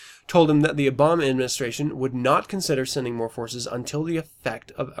advisor, told him that the Obama administration would not consider sending more forces until the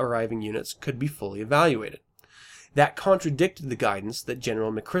effect of arriving units could be fully evaluated. That contradicted the guidance that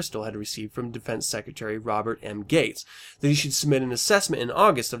General McChrystal had received from Defense Secretary Robert M. Gates, that he should submit an assessment in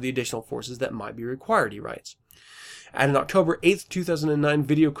August of the additional forces that might be required, he writes. At an October 8, 2009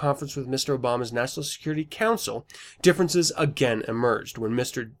 video conference with Mr. Obama's National Security Council, differences again emerged when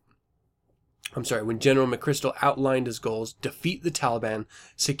General McChrystal outlined his goals: defeat the Taliban,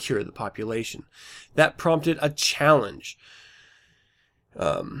 secure the population. That prompted a challenge.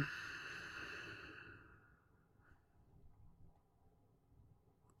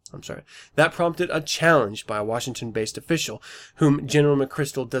 That prompted a challenge by a Washington-based official, whom General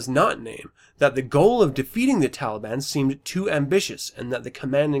McChrystal does not name, that the goal of defeating the Taliban seemed too ambitious and that the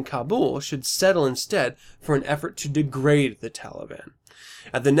command in Kabul should settle instead for an effort to degrade the Taliban.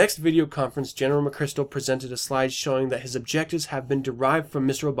 At the next video conference, General McChrystal presented a slide showing that his objectives have been derived from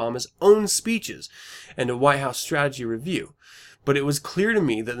Mr. Obama's own speeches and a White House strategy review. But it was clear to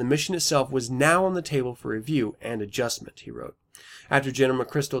me that the mission itself was now on the table for review and adjustment, he wrote. After General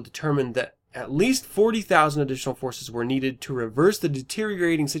McChrystal determined that at least 40,000 additional forces were needed to reverse the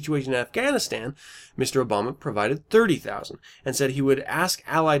deteriorating situation in Afghanistan, Mr. Obama provided 30,000 and said he would ask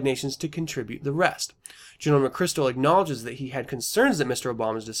allied nations to contribute the rest. General McChrystal acknowledges that he had concerns that Mr.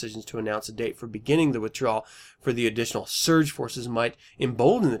 Obama's decisions to announce a date for beginning the withdrawal for the additional surge forces might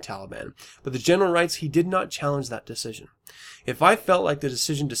embolden the Taliban, but the general writes he did not challenge that decision. If I felt like the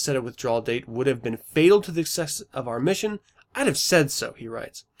decision to set a withdrawal date would have been fatal to the success of our mission, I'd have said so, he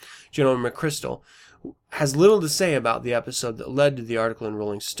writes. General McChrystal has little to say about the episode that led to the article in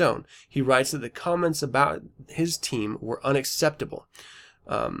Rolling Stone. He writes that the comments about his team were unacceptable,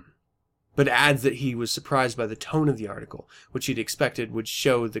 but adds that he was surprised by the tone of the article, which he'd expected would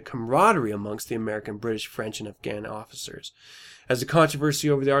show the camaraderie amongst the American, British, French, and Afghan officers. As the controversy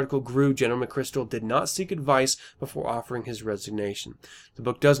over the article grew, General McChrystal did not seek advice before offering his resignation. The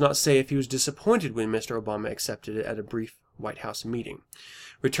book does not say if he was disappointed when Mr. Obama accepted it at a brief White House meeting.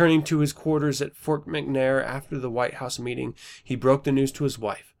 Returning to his quarters at Fort McNair after the White House meeting, he broke the news to his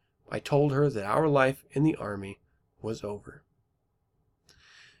wife. I told her that our life in the Army was over.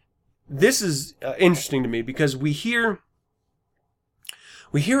 This is interesting to me because we hear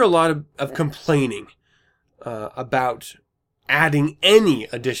a lot of complaining about adding any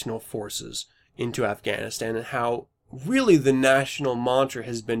additional forces into Afghanistan, and how really the national mantra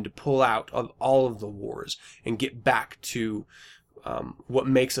has been to pull out of all of the wars and get back to what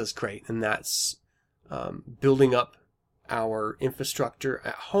makes us great, and that's building up our infrastructure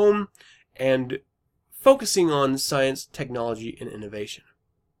at home and focusing on science, technology, and innovation.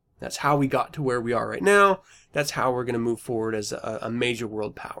 That's how we got to where we are right now. That's how we're going to move forward as a major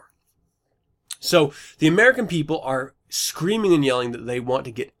world power. So the American people are screaming and yelling that they want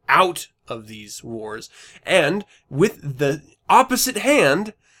to get out of these wars. And with the opposite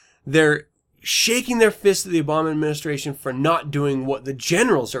hand, they're shaking their fists at the Obama administration for not doing what the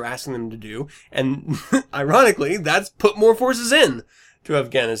generals are asking them to do. And ironically, that's put more forces in to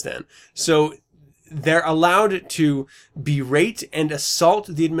Afghanistan. So they're allowed to berate and assault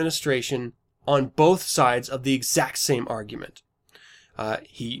the administration on both sides of the exact same argument.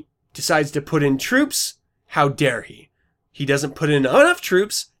 He decides to put in troops. How dare he? He doesn't put in enough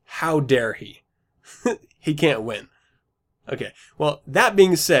troops. How dare he? He can't win. Okay, well, that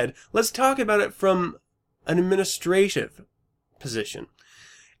being said, let's talk about it from an administrative position.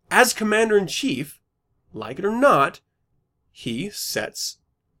 As commander-in-chief, like it or not, he sets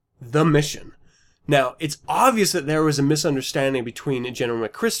the mission. Now, it's obvious that there was a misunderstanding between General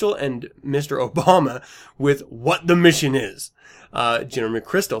McChrystal and Mr. Obama with what the mission is. General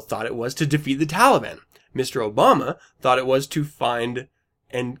McChrystal thought it was to defeat the Taliban. Mr. Obama thought it was to find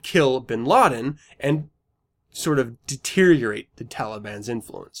and kill bin Laden and sort of deteriorate the Taliban's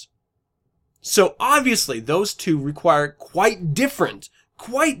influence. So obviously, those two require quite different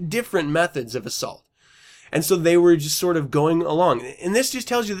methods of assault. And so they were just sort of going along. And this just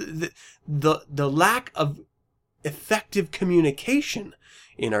tells you that the lack of effective communication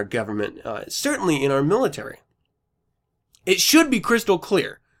in our government, certainly in our military. It should be crystal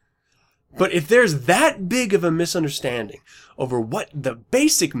clear. But if there's that big of a misunderstanding over what the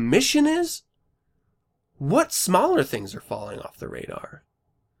basic mission is, what smaller things are falling off the radar?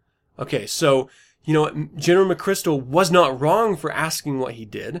 Okay, so, General McChrystal was not wrong for asking what he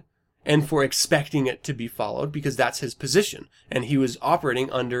did and for expecting it to be followed, because that's his position. And he was operating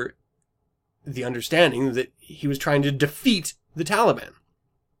under the understanding that he was trying to defeat the Taliban.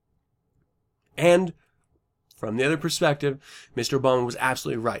 And from the other perspective, Mr. Obama was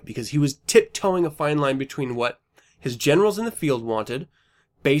absolutely right, because he was tiptoeing a fine line between what his generals in the field wanted,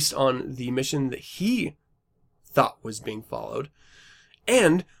 based on the mission that he thought was being followed,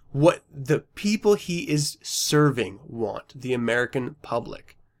 and what the people he is serving want, the American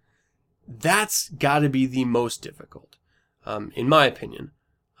public. That's got to be the most difficult, in my opinion,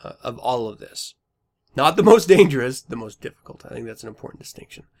 of all of this. Not the most dangerous, the most difficult. I think that's an important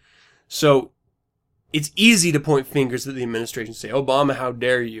distinction. So, it's easy to point fingers at the administration, say, Obama, how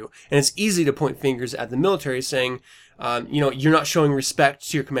dare you? And it's easy to point fingers at the military saying, you're not showing respect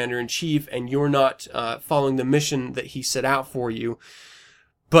to your commander-in-chief and you're not following the mission that he set out for you.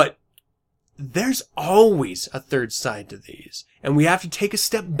 But there's always a third side to these. And we have to take a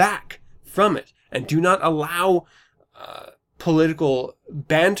step back from it and do not allow political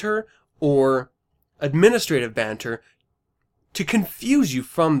banter or administrative banter to confuse you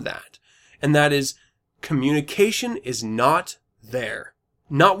from that. And that is, communication is not there.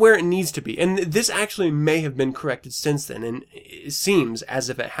 Not where it needs to be. And this actually may have been corrected since then, and it seems as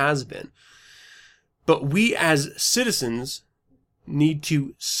if it has been. But we as citizens need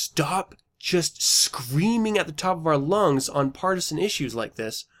to stop just screaming at the top of our lungs on partisan issues like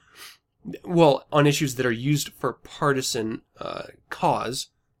this. Well, on issues that are used for partisan cause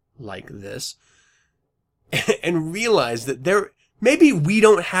like this. And realize that maybe we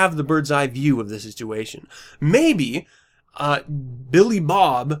don't have the bird's eye view of the situation. Maybe Billy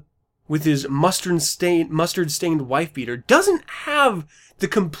Bob, with his mustard-stained wife beater, doesn't have the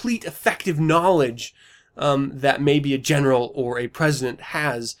complete effective knowledge that maybe a general or a president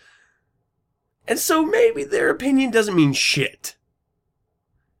has. And so maybe their opinion doesn't mean shit.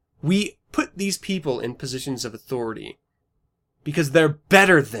 We put these people in positions of authority because they're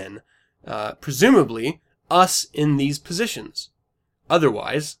better than, presumably, us in these positions.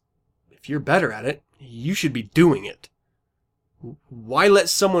 Otherwise, if you're better at it, you should be doing it. Why let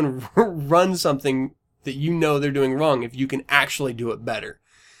someone run something that you know they're doing wrong if you can actually do it better?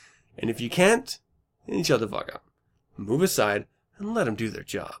 And if you can't, then shut the fuck up. Move aside and let them do their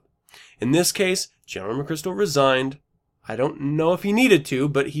job. In this case, General McChrystal resigned. I don't know if he needed to,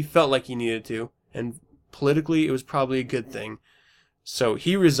 but he felt like he needed to. And politically, it was probably a good thing. So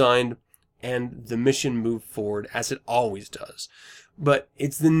he resigned, and the mission moved forward as it always does. But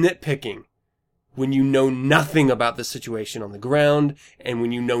it's the nitpicking when you know nothing about the situation on the ground and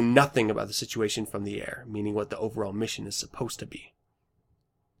when you know nothing about the situation from the air, meaning what the overall mission is supposed to be.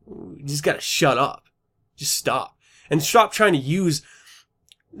 You just gotta shut up. Just stop. And stop trying to use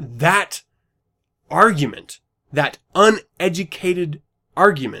that argument, that uneducated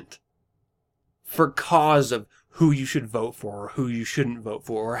argument, for cause of who you should vote for or who you shouldn't vote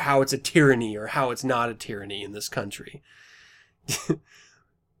for or how it's a tyranny or how it's not a tyranny in this country.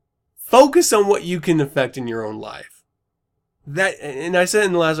 Focus on what you can affect in your own life. That, and I said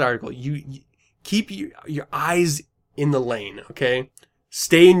in the last article, you keep your eyes in the lane, okay?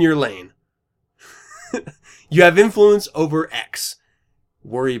 Stay in your lane. You have influence over X.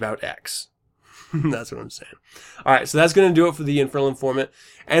 Worry about X. That's what I'm saying. All right, so that's going to do it for the Infernal Informant.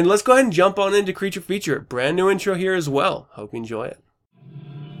 And let's go ahead and jump on into Creature Feature. Brand new intro here as well. Hope you enjoy it.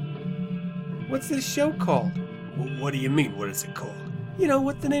 What's this show called? What do you mean, what is it called? You know,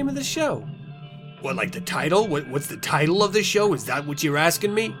 what's the name of the show? What, like the title? What's the title of the show? Is that what you're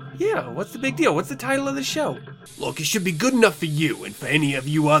asking me? Yeah, what's the big deal? What's the title of the show? Look, it should be good enough for you and for any of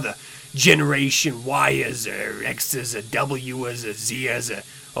you other Generation Yers or X's or W's or Z's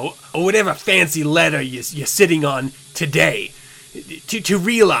or whatever fancy letter you're sitting on today to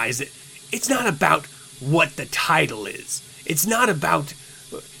realize that it's not about what the title is. It's not about...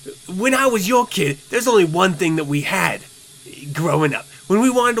 When I was your kid, there's only one thing that we had growing up. When we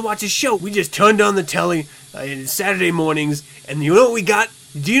wanted to watch a show, we just turned on the telly Saturday mornings, and you know what we got?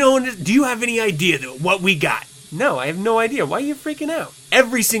 Do you have any idea what we got? No, I have no idea. Why are you freaking out?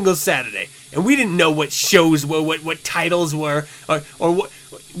 Every single Saturday. And we didn't know what shows were, what titles were, or what...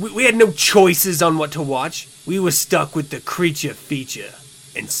 We had no choices on what to watch. We were stuck with the Creature Feature.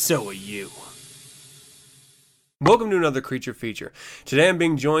 And so are you. Welcome to another Creature Feature. Today I'm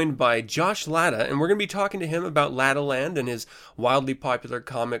being joined by Josh Latta, and we're going to be talking to him about Lattaland and his wildly popular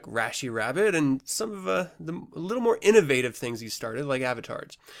comic Rashy Rabbit and some of the little more innovative things he started, like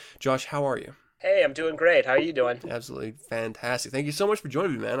avatars. Josh, how are you? Hey, I'm doing great. How are you doing? Absolutely fantastic. Thank you so much for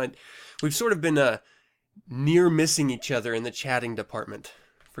joining me, man. We've sort of been near missing each other in the chatting department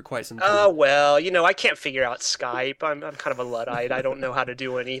for quite some time. Well, I can't figure out Skype. I'm kind of a Luddite. I don't know how to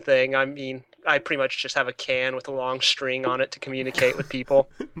do anything. I mean, I pretty much just have a can with a long string on it to communicate with people.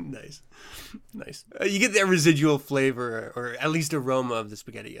 Nice. You get that residual flavor, or at least aroma of the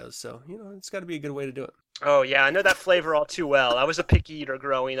SpaghettiOs, so, it's got to be a good way to do it. Oh, yeah, I know that flavor all too well. I was a picky eater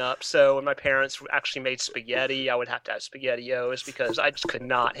growing up, so when my parents actually made spaghetti, I would have to have SpaghettiOs because I just could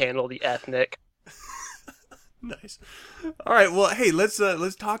not handle the ethnic. Nice. All right, well, hey, let's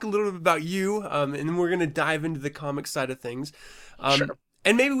talk a little bit about you, and then we're going to dive into the comic side of things. Sure.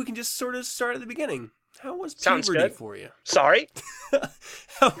 And maybe we can just sort of start at the beginning. How was Sounds puberty good. for you? Sorry?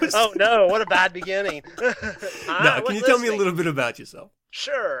 Oh, no, what a bad beginning. Can you tell me a little bit about yourself?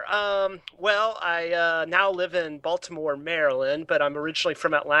 Sure. Well, I now live in Baltimore, Maryland, but I'm originally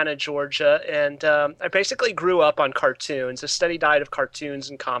from Atlanta, Georgia, and I basically grew up on cartoons, a steady diet of cartoons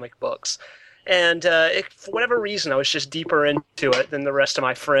and comic books. And for whatever reason, I was just deeper into it than the rest of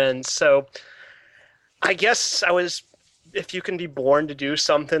my friends. So I guess if you can be born to do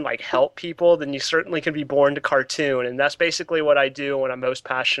something like help people, then you certainly can be born to cartoon. And that's basically what I do when I'm most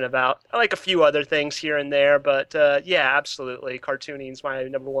passionate about. I like a few other things here and there, but yeah, absolutely. Cartooning is my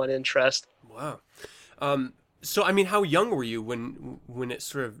number one interest. Wow. So, I mean, how young were you when it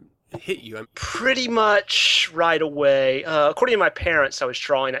sort of hit you? Pretty much right away. According to my parents, I was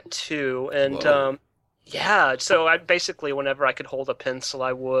drawing at 2, and yeah, so I basically, whenever I could hold a pencil,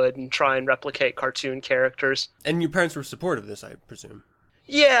 I would, and try and replicate cartoon characters. And your parents were supportive of this, I presume?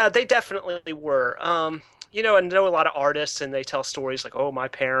 Yeah, they definitely were. I know a lot of artists, and they tell stories like, oh, my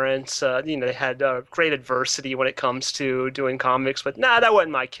parents, they had great adversity when it comes to doing comics, but nah, that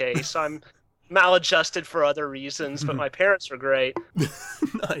wasn't my case. I'm maladjusted for other reasons, but my parents were great.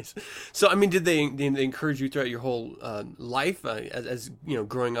 Nice. So, I mean, did they encourage you throughout your whole life, as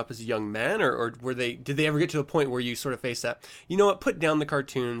growing up as a young man, or did they ever get to a point where you sort of faced that, put down the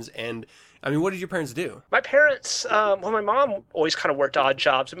cartoons? And I mean, what did your parents do? My parents, my mom always kind of worked odd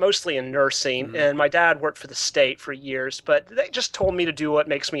jobs, mostly in nursing, and my dad worked for the state for years, but they just told me to do what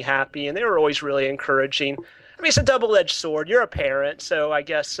makes me happy, and they were always really encouraging. I mean, it's a double-edged sword. You're a parent, so I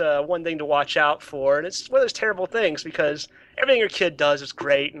guess one thing to watch out for, and it's one of those terrible things because everything your kid does is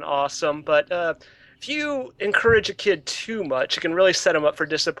great and awesome, but if you encourage a kid too much, it can really set them up for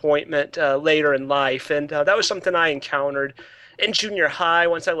disappointment later in life, and that was something I encountered in junior high.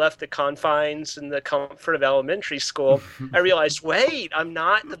 Once I left the confines and the comfort of elementary school, I realized, wait, I'm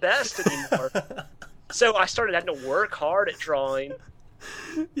not the best anymore. So I started having to work hard at drawing.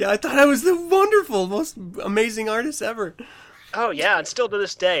 Yeah, I thought I was the wonderful, most amazing artist ever. Oh yeah, and still to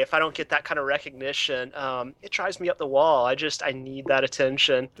this day, if I don't get that kind of recognition, it drives me up the wall. I need that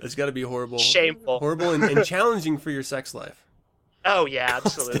attention. It's got to be horrible, Shameful. horrible, and challenging for your sex life. Oh yeah,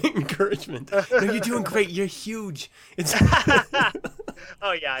 Constant absolutely. encouragement. No, you're doing great. You're huge. It's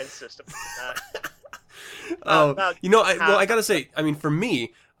Oh yeah, I insist upon that. oh, About I gotta say, I mean, for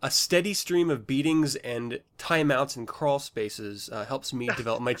me, a steady stream of beatings and timeouts and crawl spaces helps me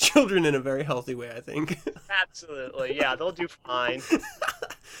develop my children in a very healthy way, I think. absolutely, yeah, they'll do fine.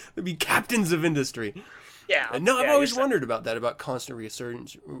 They'd be captains of industry. Yeah. No, I've yeah, always you're wondered about that, about constant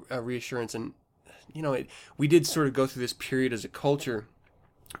reassurance, and we did sort of go through this period as a culture,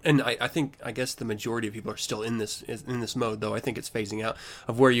 and I guess the majority of people are still in this mode, though I think it's phasing out,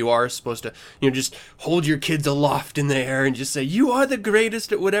 of where you are supposed to, just hold your kids aloft in the air and just say you are the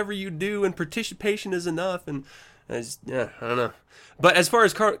greatest at whatever you do, and participation is enough, and I don't know. But as far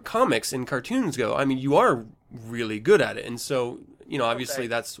as comics and cartoons go, I mean, you are really good at it, and so obviously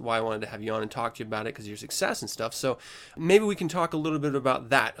that's why I wanted to have you on and talk to you about it, because of your success and stuff. So maybe we can talk a little bit about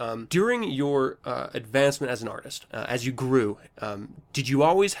that. During your advancement as an artist, as you grew, did you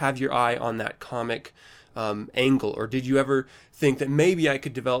always have your eye on that comic angle, or did you ever think that maybe I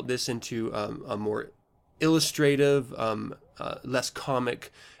could develop this into a more illustrative, less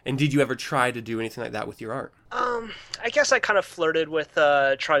comic? And did you ever try to do anything like that with your art? I guess I kind of flirted with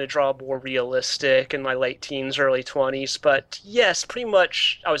trying to draw more realistic in my late teens, early 20s. But yes, pretty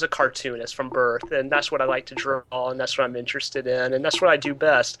much I was a cartoonist from birth, and that's what I like to draw, and that's what I'm interested in, and that's what I do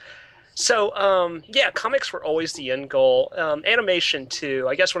best. So, yeah, comics were always the end goal. Animation, too.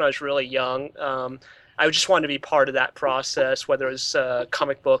 I guess when I was really young, I just wanted to be part of that process, whether it was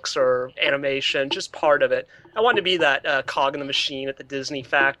comic books or animation, just part of it. I wanted to be that cog in the machine at the Disney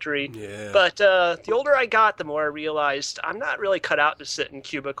factory. Yeah. But the older I got, the more I realized I'm not really cut out to sit in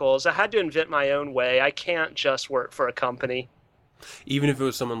cubicles. I had to invent my own way. I can't just work for a company. Even if it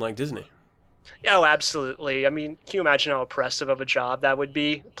was someone like Disney. Oh, absolutely. I mean, can you imagine how oppressive of a job that would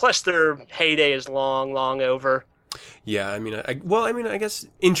be? Plus, their heyday is long, long over. Yeah, I mean, I guess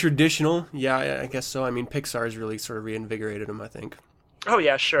in traditional, yeah, I guess so. I mean, Pixar's really sort of reinvigorated them, I think. Oh,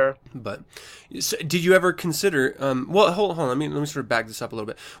 yeah, sure. But so did you ever consider? Well, hold on. Let me sort of back this up a little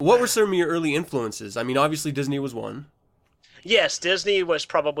bit. What were some of your early influences? I mean, obviously Disney was one. Yes, Disney was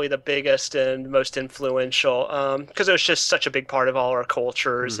probably the biggest and most influential because it was just such a big part of all our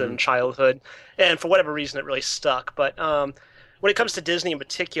cultures and childhood. And for whatever reason, it really stuck. But when it comes to Disney in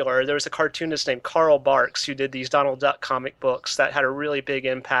particular, there was a cartoonist named Carl Barks who did these Donald Duck comic books that had a really big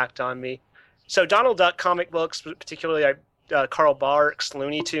impact on me. So Donald Duck comic books, particularly Carl Barks,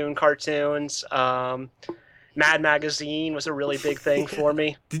 Looney Tune cartoons, Mad Magazine was a really big thing for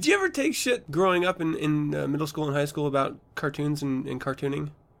me. Did you ever take shit growing up in middle school and high school about cartoons and cartooning?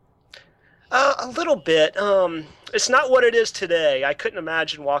 A little bit. It's not what it is today. I couldn't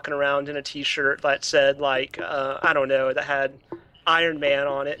imagine walking around in a T-shirt that said, like, I don't know, that had Iron Man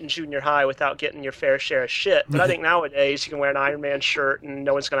on it in junior high without getting your fair share of shit. But I think nowadays you can wear an Iron Man shirt and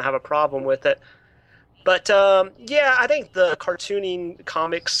no one's going to have a problem with it. But, yeah, I think the cartooning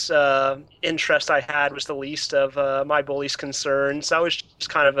comics interest I had was the least of my bully's concerns. I was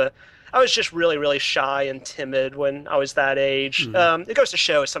just really, really shy and timid when I was that age. It goes to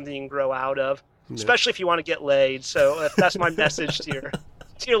show it's something you can grow out of, especially if you want to get laid. So if that's my message to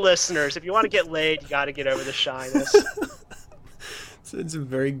your listeners. If you want to get laid, you got to get over the shyness. It's a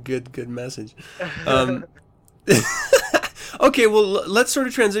very good message. Okay, well, let's sort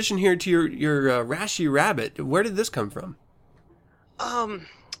of transition here to your Rashy Rabbit. Where did this come from?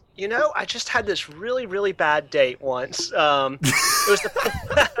 I just had this really, really bad date once. It was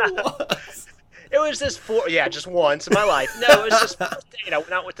it was this just once in my life. No, it was this first date. I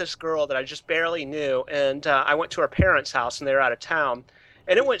went out with this girl that I just barely knew, and I went to her parents' house, and they were out of town.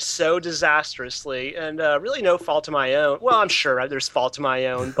 And it went so disastrously, and really no fault of my own. Well, I'm sure there's fault of my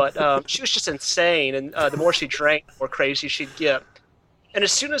own, but she was just insane, and the more she drank, the more crazy she'd get. And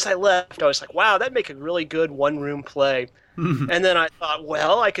as soon as I left, I was like, wow, that'd make a really good one-room play. And then I thought,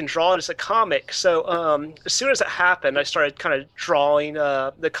 well, I can draw it as a comic. So as soon as it happened, I started kind of drawing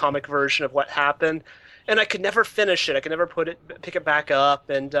the comic version of what happened, and I could never finish it. I could never pick it back up,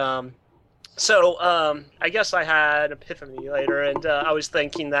 and so I guess I had an epiphany later, and I was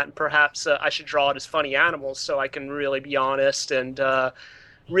thinking that perhaps I should draw it as funny animals so I can really be honest and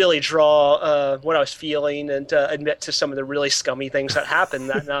really draw what I was feeling and admit to some of the really scummy things that happened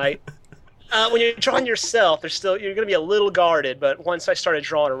that night. When you're drawing yourself, you're going to be a little guarded, but once I started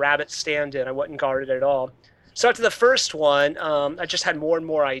drawing a rabbit stand-in, I wasn't guarded at all. So after the first one, I just had more and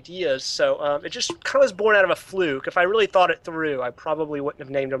more ideas, so it just kind of was born out of a fluke. If I really thought it through, I probably wouldn't have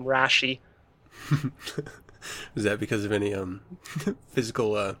named him Rashy. Was that because of any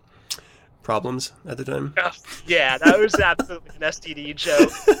physical problems at the time? Yeah, that was absolutely an STD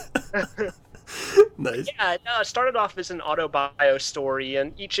joke. Nice. Yeah, no, it started off as an autobio story,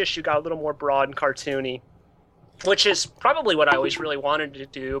 and each issue got a little more broad and cartoony, which is probably what I always really wanted to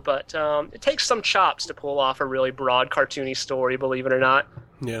do, but it takes some chops to pull off a really broad, cartoony story, believe it or not.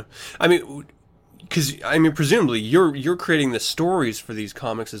 Yeah. Presumably you're creating the stories for these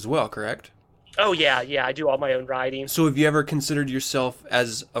comics as well, correct? Oh, yeah, I do all my own writing. So have you ever considered yourself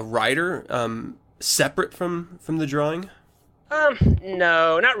as a writer, separate from the drawing?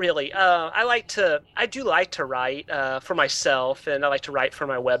 No, not really. I do like to write for myself, and I like to write for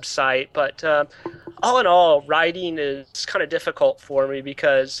my website, but all in all, writing is kind of difficult for me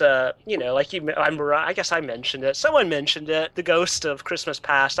because, I guess I mentioned it. Someone mentioned it, the ghost of Christmas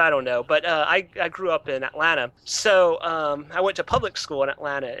past, I don't know, but I grew up in Atlanta, so I went to public school in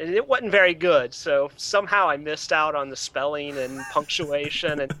Atlanta, and it wasn't very good, so somehow I missed out on the spelling and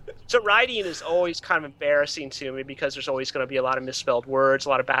punctuation, and so writing is always kind of embarrassing to me because there's always going to be a lot of misspelled words, a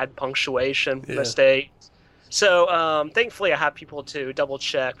lot of bad punctuation mistakes. So thankfully I have people to double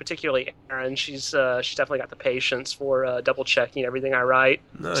check, particularly Erin. She's definitely got the patience for double checking everything I write.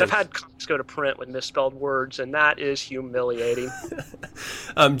 Nice. So I've had comics go to print with misspelled words, and that is humiliating.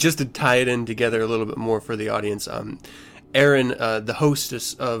 Just to tie it in together a little bit more for the audience, Erin, the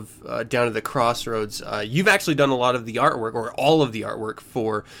hostess of Down to the Crossroads, you've actually done a lot of the artwork, or all of the artwork,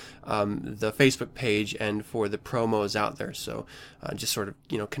 for the Facebook page and for the promos out there. So just sort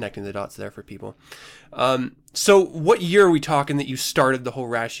of, connecting the dots there for people. So what year are we talking that you started the whole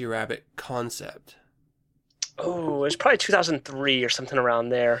Rashy Rabbit concept? Oh, it was probably 2003 or something around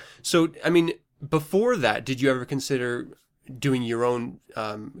there. So, before that, did you ever consider doing your own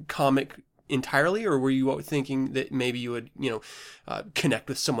comic entirely, or were you thinking that maybe you would, connect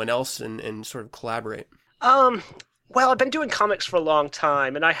with someone else and sort of collaborate? Well, I've been doing comics for a long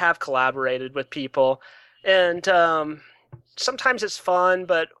time, and I have collaborated with people, and sometimes it's fun,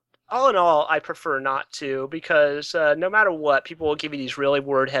 but all in all, I prefer not to, because no matter what, people will give you these really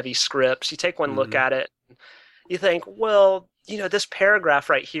word-heavy scripts. You take one look at it, you think, well, this paragraph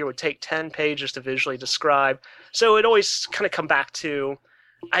right here would take 10 pages to visually describe. So it always kind of come back to,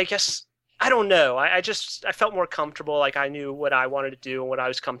 I guess, I don't know. I felt more comfortable, like I knew what I wanted to do and what I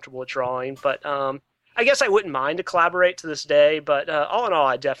was comfortable with drawing. But I guess I wouldn't mind to collaborate to this day. But all in all,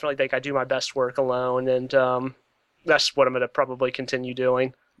 I definitely think I do my best work alone, and that's what I'm going to probably continue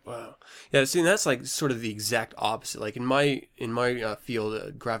doing. Wow. Yeah, see, that's like sort of the exact opposite. Like in my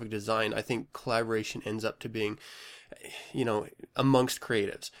field, graphic design, I think collaboration ends up to being, amongst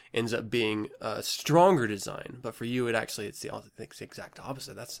creatives, ends up being a stronger design. But for you, it's the exact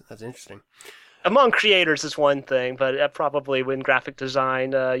opposite. That's interesting. Among creators is one thing, but probably in graphic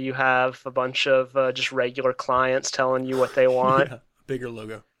design, you have a bunch of just regular clients telling you what they want. Yeah, bigger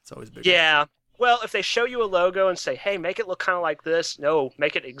logo. It's always bigger. Yeah. Well, if they show you a logo and say, hey, make it look kind of like this, no,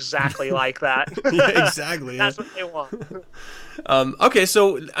 make it exactly like that. Yeah, exactly. That's what they want. Okay,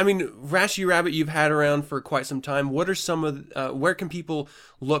 so, Rashy Rabbit you've had around for quite some time. What are some of, where can people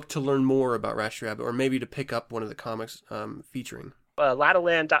look to learn more about Rashy Rabbit, or maybe to pick up one of the comics featuring?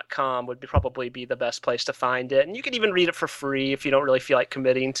 Lataland.com would probably be the best place to find it. And you can even read it for free if you don't really feel like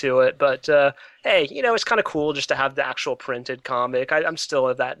committing to it. But, hey, it's kind of cool just to have the actual printed comic. I'm still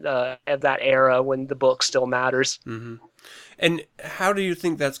of that era when the book still matters. Mm-hmm. And how do you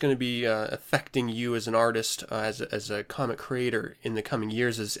think that's going to be affecting you as an artist, as a comic creator in the coming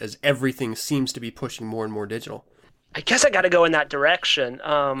years, as everything seems to be pushing more and more digital? I guess I got to go in that direction.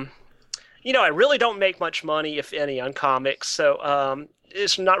 I really don't make much money, if any, on comics, so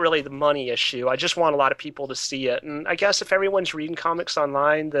it's not really the money issue. I just want a lot of people to see it, and I guess if everyone's reading comics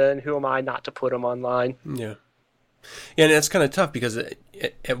online, then who am I not to put them online? Yeah, and it's kind of tough because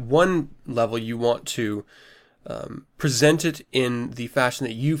at one level you want to present it in the fashion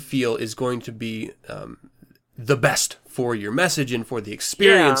that you feel is going to be the best for your message and for the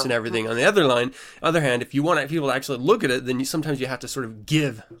experience and everything. On the other hand, if you want people to actually look at it, then sometimes you have to sort of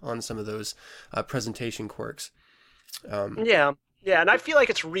give on some of those presentation quirks. Yeah, and I feel like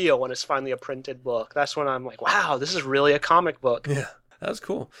it's real when it's finally a printed book. That's when I'm like, wow, this is really a comic book. Yeah, that's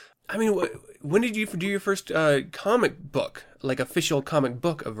cool. When did you do your first comic book, like official comic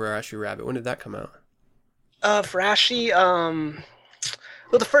book of Rashy Rabbit? When did that come out? Rashy,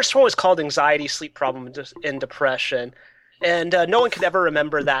 well, the first one was called Anxiety, Sleep Problem, and Depression. And no one could ever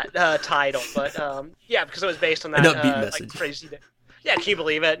remember that title. But, because it was based on that message. Crazy day. Yeah, can you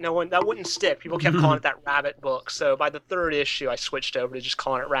believe it? That wouldn't stick. People kept calling it that Rabbit book. So by the third issue, I switched over to just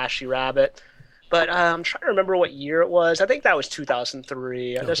calling it Rashy Rabbit. But I'm trying to remember what year it was. I think that was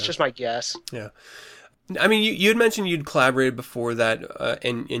 2003. Okay. That's just my guess. Yeah. I mean, you had mentioned you'd collaborated before that,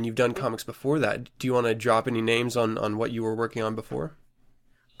 and you've done comics before that. Do you want to drop any names on what you were working on before?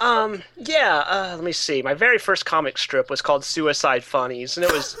 Let me see. My very first comic strip was called Suicide Funnies, and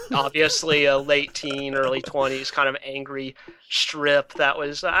it was obviously a late teen, early 20s kind of angry strip that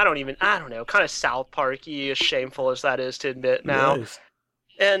was, I don't know, kind of South Parky, as shameful as that is to admit now. Nice.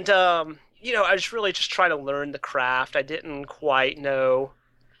 And, I was really just trying to learn the craft. I didn't quite know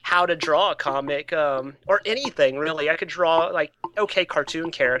how to draw a comic, or anything, really. I could draw, like, okay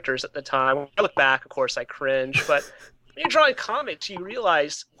cartoon characters at the time. When I look back, of course, I cringe, but when you're drawing comics, you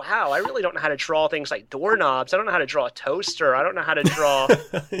realize, wow, I really don't know how to draw things like doorknobs. I don't know how to draw a toaster. I don't know how to draw,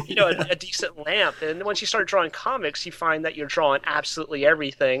 a decent lamp. And once you start drawing comics, you find that you're drawing absolutely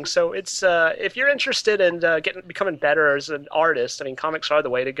everything. So it's if you're interested in becoming better as an artist, I mean, comics are the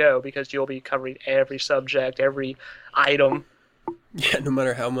way to go because you'll be covering every subject, every item. Yeah, no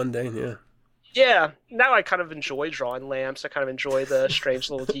matter how mundane, yeah. Yeah, now I kind of enjoy drawing lamps. I kind of enjoy the strange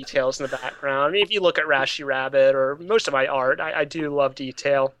little details in the background. I mean, if you look at Rashy Rabbit or most of my art, I do love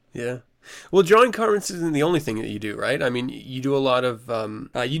detail. Yeah. Well, drawing comics isn't the only thing that you do, right? I mean, you do a lot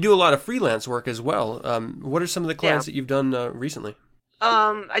of freelance work as well. What are some of the clients that you've done recently?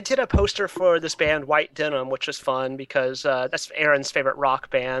 I did a poster for this band White Denim, which was fun because that's Aaron's favorite rock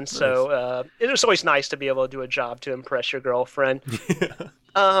band. Nice. So it was always nice to be able to do a job to impress your girlfriend. Yeah.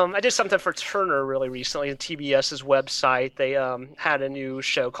 I did something for Turner really recently, TBS's website. They had a new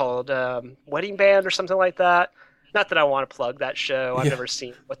show called Wedding Band or something like that. Not that I want to plug that show. I've never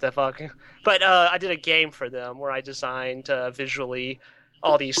seen it. What the fuck. But I did a game for them where I designed visually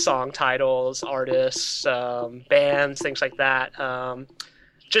all these song titles, artists, bands, things like that.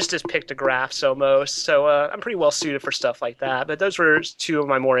 Just as pictographs almost. So I'm pretty well suited for stuff like that. But those were two of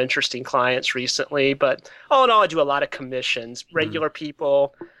my more interesting clients recently. But all in all, I do a lot of commissions. Regular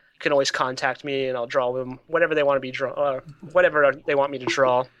people can always contact me, and I'll draw them whatever they want to be whatever they want me to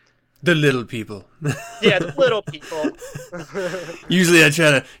draw. The little people. Yeah, the little people. Usually I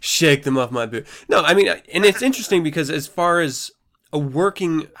try to shake them off my boot. No, I mean, and it's interesting because as far as I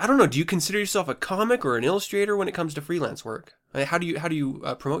don't know, do you consider yourself a comic or an illustrator when it comes to freelance work? I mean, how do you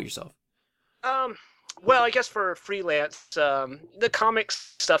promote yourself? Well, I guess for freelance, the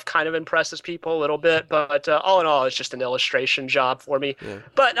comics stuff kind of impresses people a little bit, but all in all, it's just an illustration job for me. Yeah.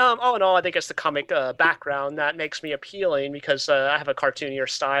 But all in all, I think it's the comic background that makes me appealing because I have a cartoonier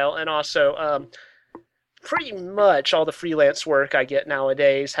style, and also pretty much all the freelance work I get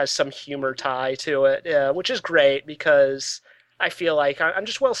nowadays has some humor tie to it, which is great because I feel like I'm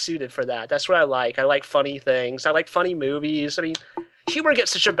just well suited for that. That's what I like. I like funny things. I like funny movies. I mean, humor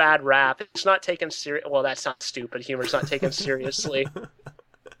gets such a bad rap. It's not taken serious. Well, that's not stupid. Humor's not taken seriously.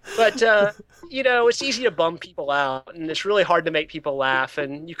 But, it's easy to bum people out, and it's really hard to make people laugh,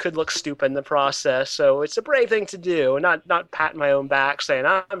 and you could look stupid in the process. So it's a brave thing to do, and not patting my own back saying,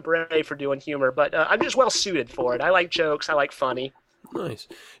 I'm brave for doing humor, but I'm just well suited for it. I like jokes. I like funny. Nice.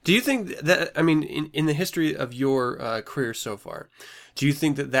 Do you think that, I mean, in the history of your career so far, do you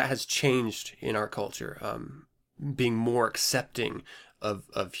think that has changed in our culture, being more accepting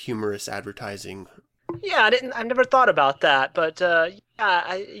of humorous advertising? Yeah, I've never thought about that, but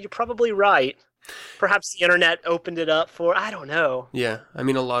you're probably right. Perhaps the internet opened it up I don't know. Yeah, I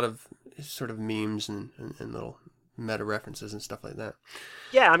mean, a lot of sort of memes and little meta references and stuff like that.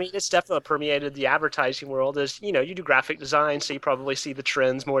 Yeah, I mean, it's definitely permeated the advertising world. You do graphic design, so you probably see the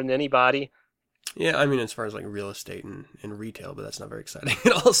trends more than anybody. Yeah, I mean, as far as like real estate and retail, but that's not very exciting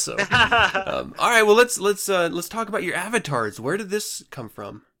also. All right, well, let's talk about your avatars. Where did this come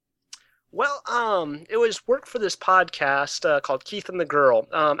from? Well, it was work for this podcast called Keith and the Girl.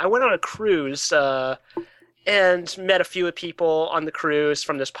 I went on a cruise and met a few people on the cruise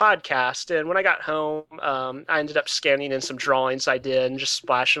from this podcast. And when I got home, I ended up scanning in some drawings I did and just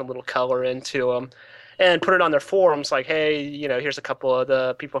splashing a little color into them and put it on their forums like, hey, here's a couple of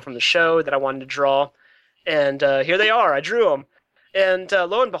the people from the show that I wanted to draw. And here they are. I drew them. And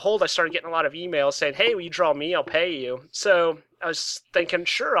lo and behold, I started getting a lot of emails saying, hey, will you draw me? I'll pay you. So I was thinking,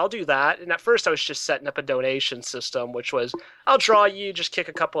 sure, I'll do that. And at first I was just setting up a donation system, which was, I'll draw you, just kick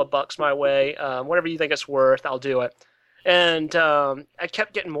a couple of bucks my way. Whatever you think it's worth, I'll do it. And I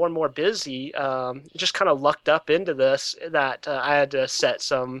kept getting more and more busy, just kind of lucked up into this, that I had to set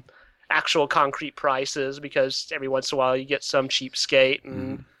some actual concrete prices because every once in a while you get some cheapskate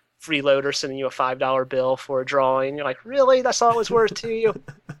and freeloader sending you a $5 bill for a drawing. You're like, really? That's all it was worth to you?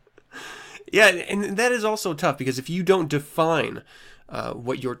 Yeah, and that is also tough because if you don't define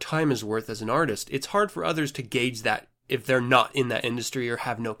what your time is worth as an artist, it's hard for others to gauge that if they're not in that industry or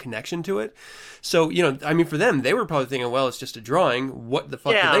have no connection to it. So, I mean, for them, they were probably thinking, well, it's just a drawing. What the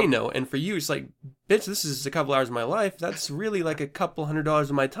fuck do they know? And for you, it's like, bitch, this is a couple hours of my life. That's really like a couple $100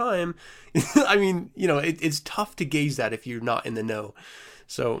 of my time. I mean, it's tough to gauge that if you're not in the know.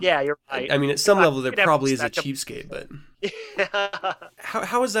 So yeah, you're right. I mean, at some level, there probably is a cheapskate, but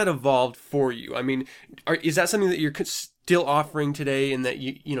how has that evolved for you? I mean, is that something that you're still offering today, and that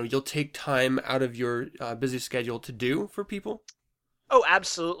you'll take time out of your busy schedule to do for people? Oh,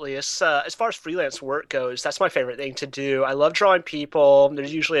 absolutely. As far as freelance work goes, that's my favorite thing to do. I love drawing people.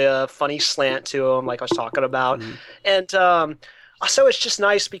 There's usually a funny slant to them, like I was talking about. Mm-hmm. And so it's just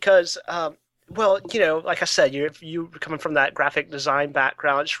nice because, well, like I said, you coming from that graphic design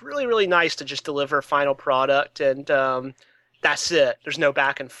background, it's really, really nice to just deliver a final product, and that's it. There's no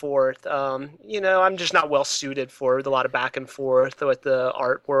back and forth. I'm just not well suited for a lot of back and forth with the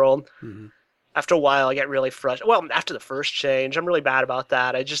art world. Mm-hmm. After a while, I get really frustrated. Well, after the first change, I'm really bad about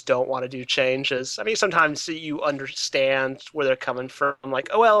that. I just don't want to do changes. I mean, sometimes you understand where they're coming from. Like,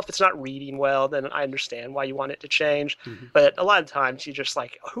 oh, well, if it's not reading well, then I understand why you want it to change. Mm-hmm. But a lot of times, you're just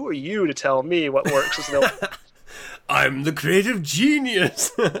like, who are you to tell me what works? I'm the creative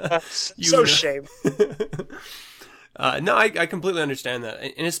genius. So shame. No, I completely understand that,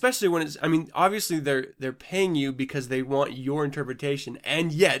 and especially when it's. I mean, obviously they're paying you because they want your interpretation,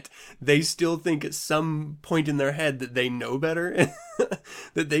 and yet they still think at some point in their head that they know better,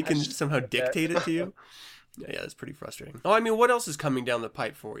 that they can somehow dictate it to you. Yeah, it's pretty frustrating. Oh, I mean, what else is coming down the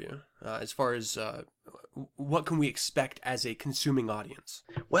pipe for you as far as what can we expect as a consuming audience?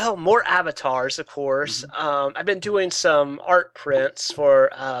 Well, more avatars, of course. Mm-hmm. I've been doing some art prints for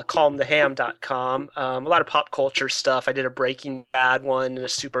calmtheham.com. A lot of pop culture stuff. I did a Breaking Bad one in a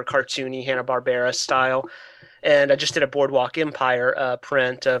super cartoony Hanna-Barbera style. And I just did a Boardwalk Empire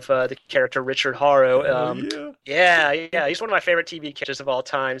print of the character Richard Harrow. Yeah, he's one of my favorite TV characters of all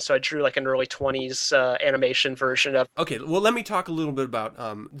time. So I drew like an early 20s animation version of. Okay, well, let me talk a little bit about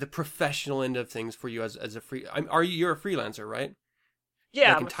the professional end of things for you as a free. You're a freelancer, right?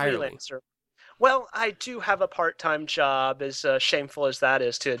 Yeah, I'm a freelancer. Well, I do have a part-time job, as shameful as that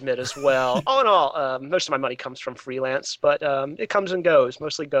is to admit as well. All in all, most of my money comes from freelance, but it comes and goes,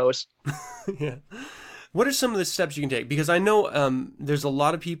 mostly goes. Yeah. What are some of the steps you can take? Because I know there's a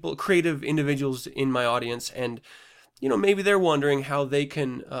lot of people, creative individuals in my audience, and maybe they're wondering how they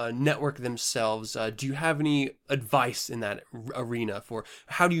can network themselves. Do you have any advice in that arena for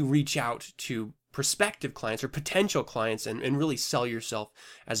how do you reach out to prospective clients or potential clients and really sell yourself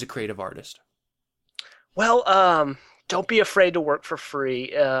as a creative artist? Well, don't be afraid to work for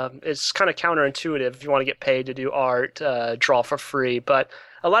free. It's kind of counterintuitive if you want to get paid to do art, draw for free, but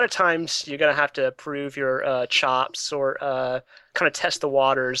a lot of times you're going to have to prove your chops or kind of test the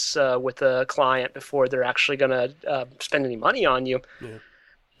waters with a client before they're actually going to spend any money on you. Yeah.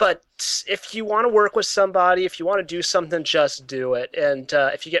 But if you want to work with somebody, if you want to do something, just do it. And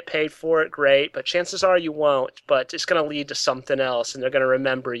if you get paid for it, great. But chances are you won't. But it's going to lead to something else, and they're going to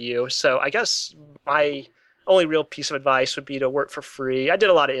remember you. So I guess my only real piece of advice would be to work for free. I did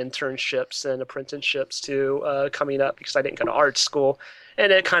a lot of internships and apprenticeships too coming up because I didn't go to art school.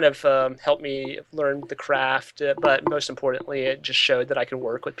 And it kind of helped me learn the craft, but most importantly, it just showed that I can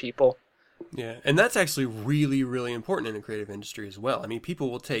work with people. Yeah, and that's actually really, really important in the creative industry as well. I mean,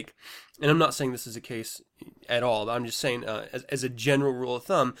 people will take, and I'm not saying this is the case at all, but I'm just saying as a general rule of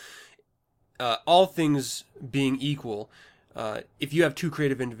thumb, all things being equal, if you have two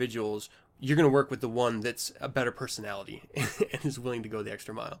creative individuals, you're going to work with the one that's a better personality and is willing to go the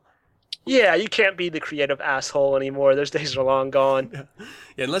extra mile. Yeah, you can't be the creative asshole anymore. Those days are long gone.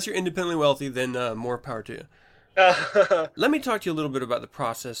 Yeah, unless you're independently wealthy, then more power to you. Let me talk to you a little bit about the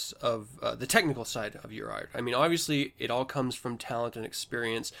process of the technical side of your art. I mean, obviously, it all comes from talent and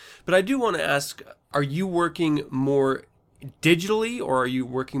experience. But I do want to ask, are you working more digitally, or are you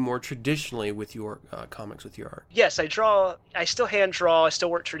working more traditionally with your comics, with your art? Yes, I draw. I still hand draw. I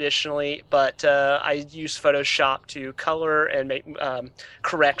still work traditionally, but I use Photoshop to color and make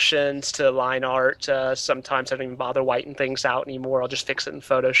corrections to line art. Sometimes I don't even bother whitening things out anymore. I'll just fix it in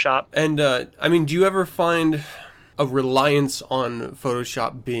Photoshop. And I mean, do you ever find a reliance on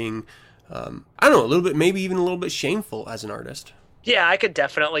Photoshop being, I don't know, a little bit, maybe even a little bit shameful as an artist? Yeah, I could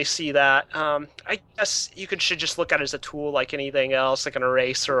definitely see that. I guess you should just look at it as a tool like anything else, like an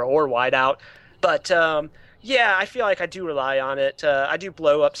eraser or whiteout. But yeah, I feel like I do rely on it. I do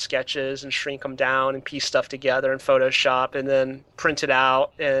blow up sketches and shrink them down and piece stuff together in Photoshop and then print it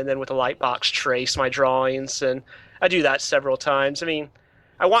out and then with a lightbox trace my drawings. And I do that several times. I mean,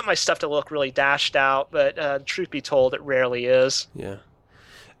 I want my stuff to look really dashed out, but truth be told, it rarely is. Yeah.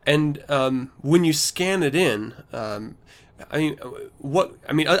 And when you scan it in, other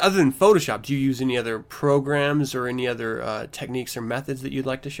than Photoshop, do you use any other programs or any other techniques or methods that you'd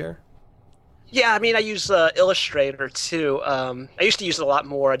like to share? Yeah, I mean, I use Illustrator too. I used to use it a lot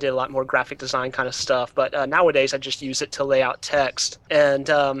more. I did a lot more graphic design kind of stuff, but nowadays I just use it to lay out text. And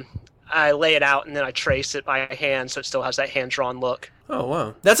I lay it out and then I trace it by hand so it still has that hand-drawn look. Oh,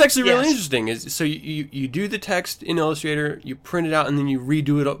 wow. That's actually really Yes. interesting. So you do the text in Illustrator, you print it out, and then you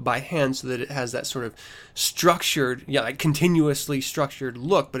redo it by hand so that it has that sort of structured, like continuously structured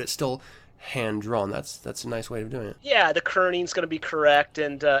look, but it's still hand-drawn. That's a nice way of doing it. Yeah, the kerning's going to be correct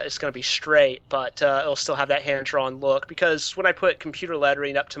and it's going to be straight, but it'll still have that hand-drawn look because when I put computer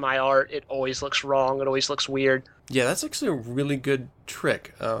lettering up to my art, it always looks wrong. It always looks weird. Yeah, that's actually a really good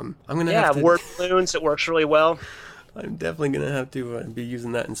trick. I'm gonna have to. Word balloons, it works really well. I'm definitely gonna have to be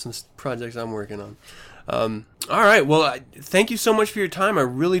using that in some projects I'm working on. All right, well, thank you so much for your time. I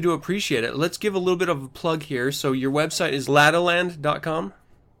really do appreciate it. Let's give a little bit of a plug here. So your website is lattaland.com?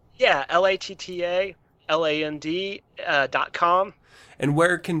 Yeah, LATTALAND.com. And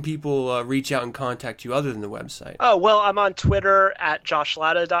where can people reach out and contact you other than the website? Oh, well, I'm on Twitter at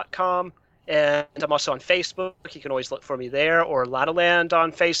joshlatta.com. And I'm also on Facebook. You can always look for me there, or Lattaland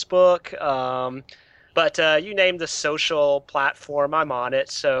on Facebook. But you name the social platform, I'm on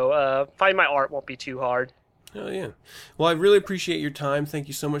it. So finding my art won't be too hard. Oh, yeah. Well, I really appreciate your time. Thank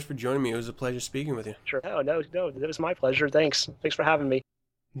you so much for joining me. It was a pleasure speaking with you. Sure. Oh, no, it was my pleasure. Thanks for having me.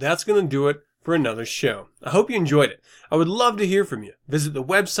 That's going to do it for another show. I hope you enjoyed it. I would love to hear from you. Visit the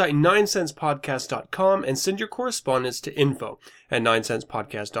website 9centspodcast.com and send your correspondence to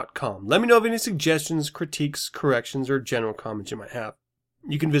info@9centspodcast.com. Let me know of any suggestions, critiques, corrections, or general comments you might have.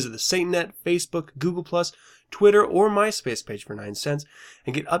 You can visit the SatanNet, Facebook, Google+, Twitter, or MySpace page for 9 cents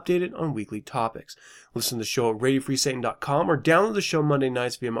and get updated on weekly topics. Listen to the show at RadioFreeSatan.com or download the show Monday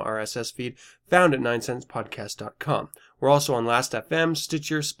nights via my RSS feed found at 9centspodcast.com. We're also on Last.fm,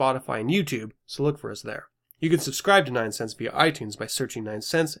 Stitcher, Spotify, and YouTube, so look for us there. You can subscribe to 9 Cents via iTunes by searching 9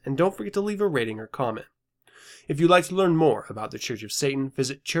 Cents, and don't forget to leave a rating or comment. If you'd like to learn more about the Church of Satan,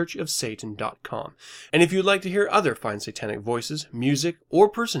 visit churchofsatan.com. And if you'd like to hear other fine satanic voices, music, or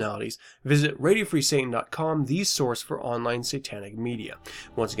personalities, visit RadioFreeSatan.com, the source for online satanic media.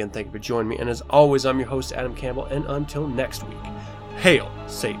 Once again, thank you for joining me, and as always, I'm your host, Adam Campbell, and until next week, Hail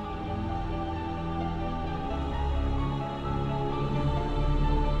Satan!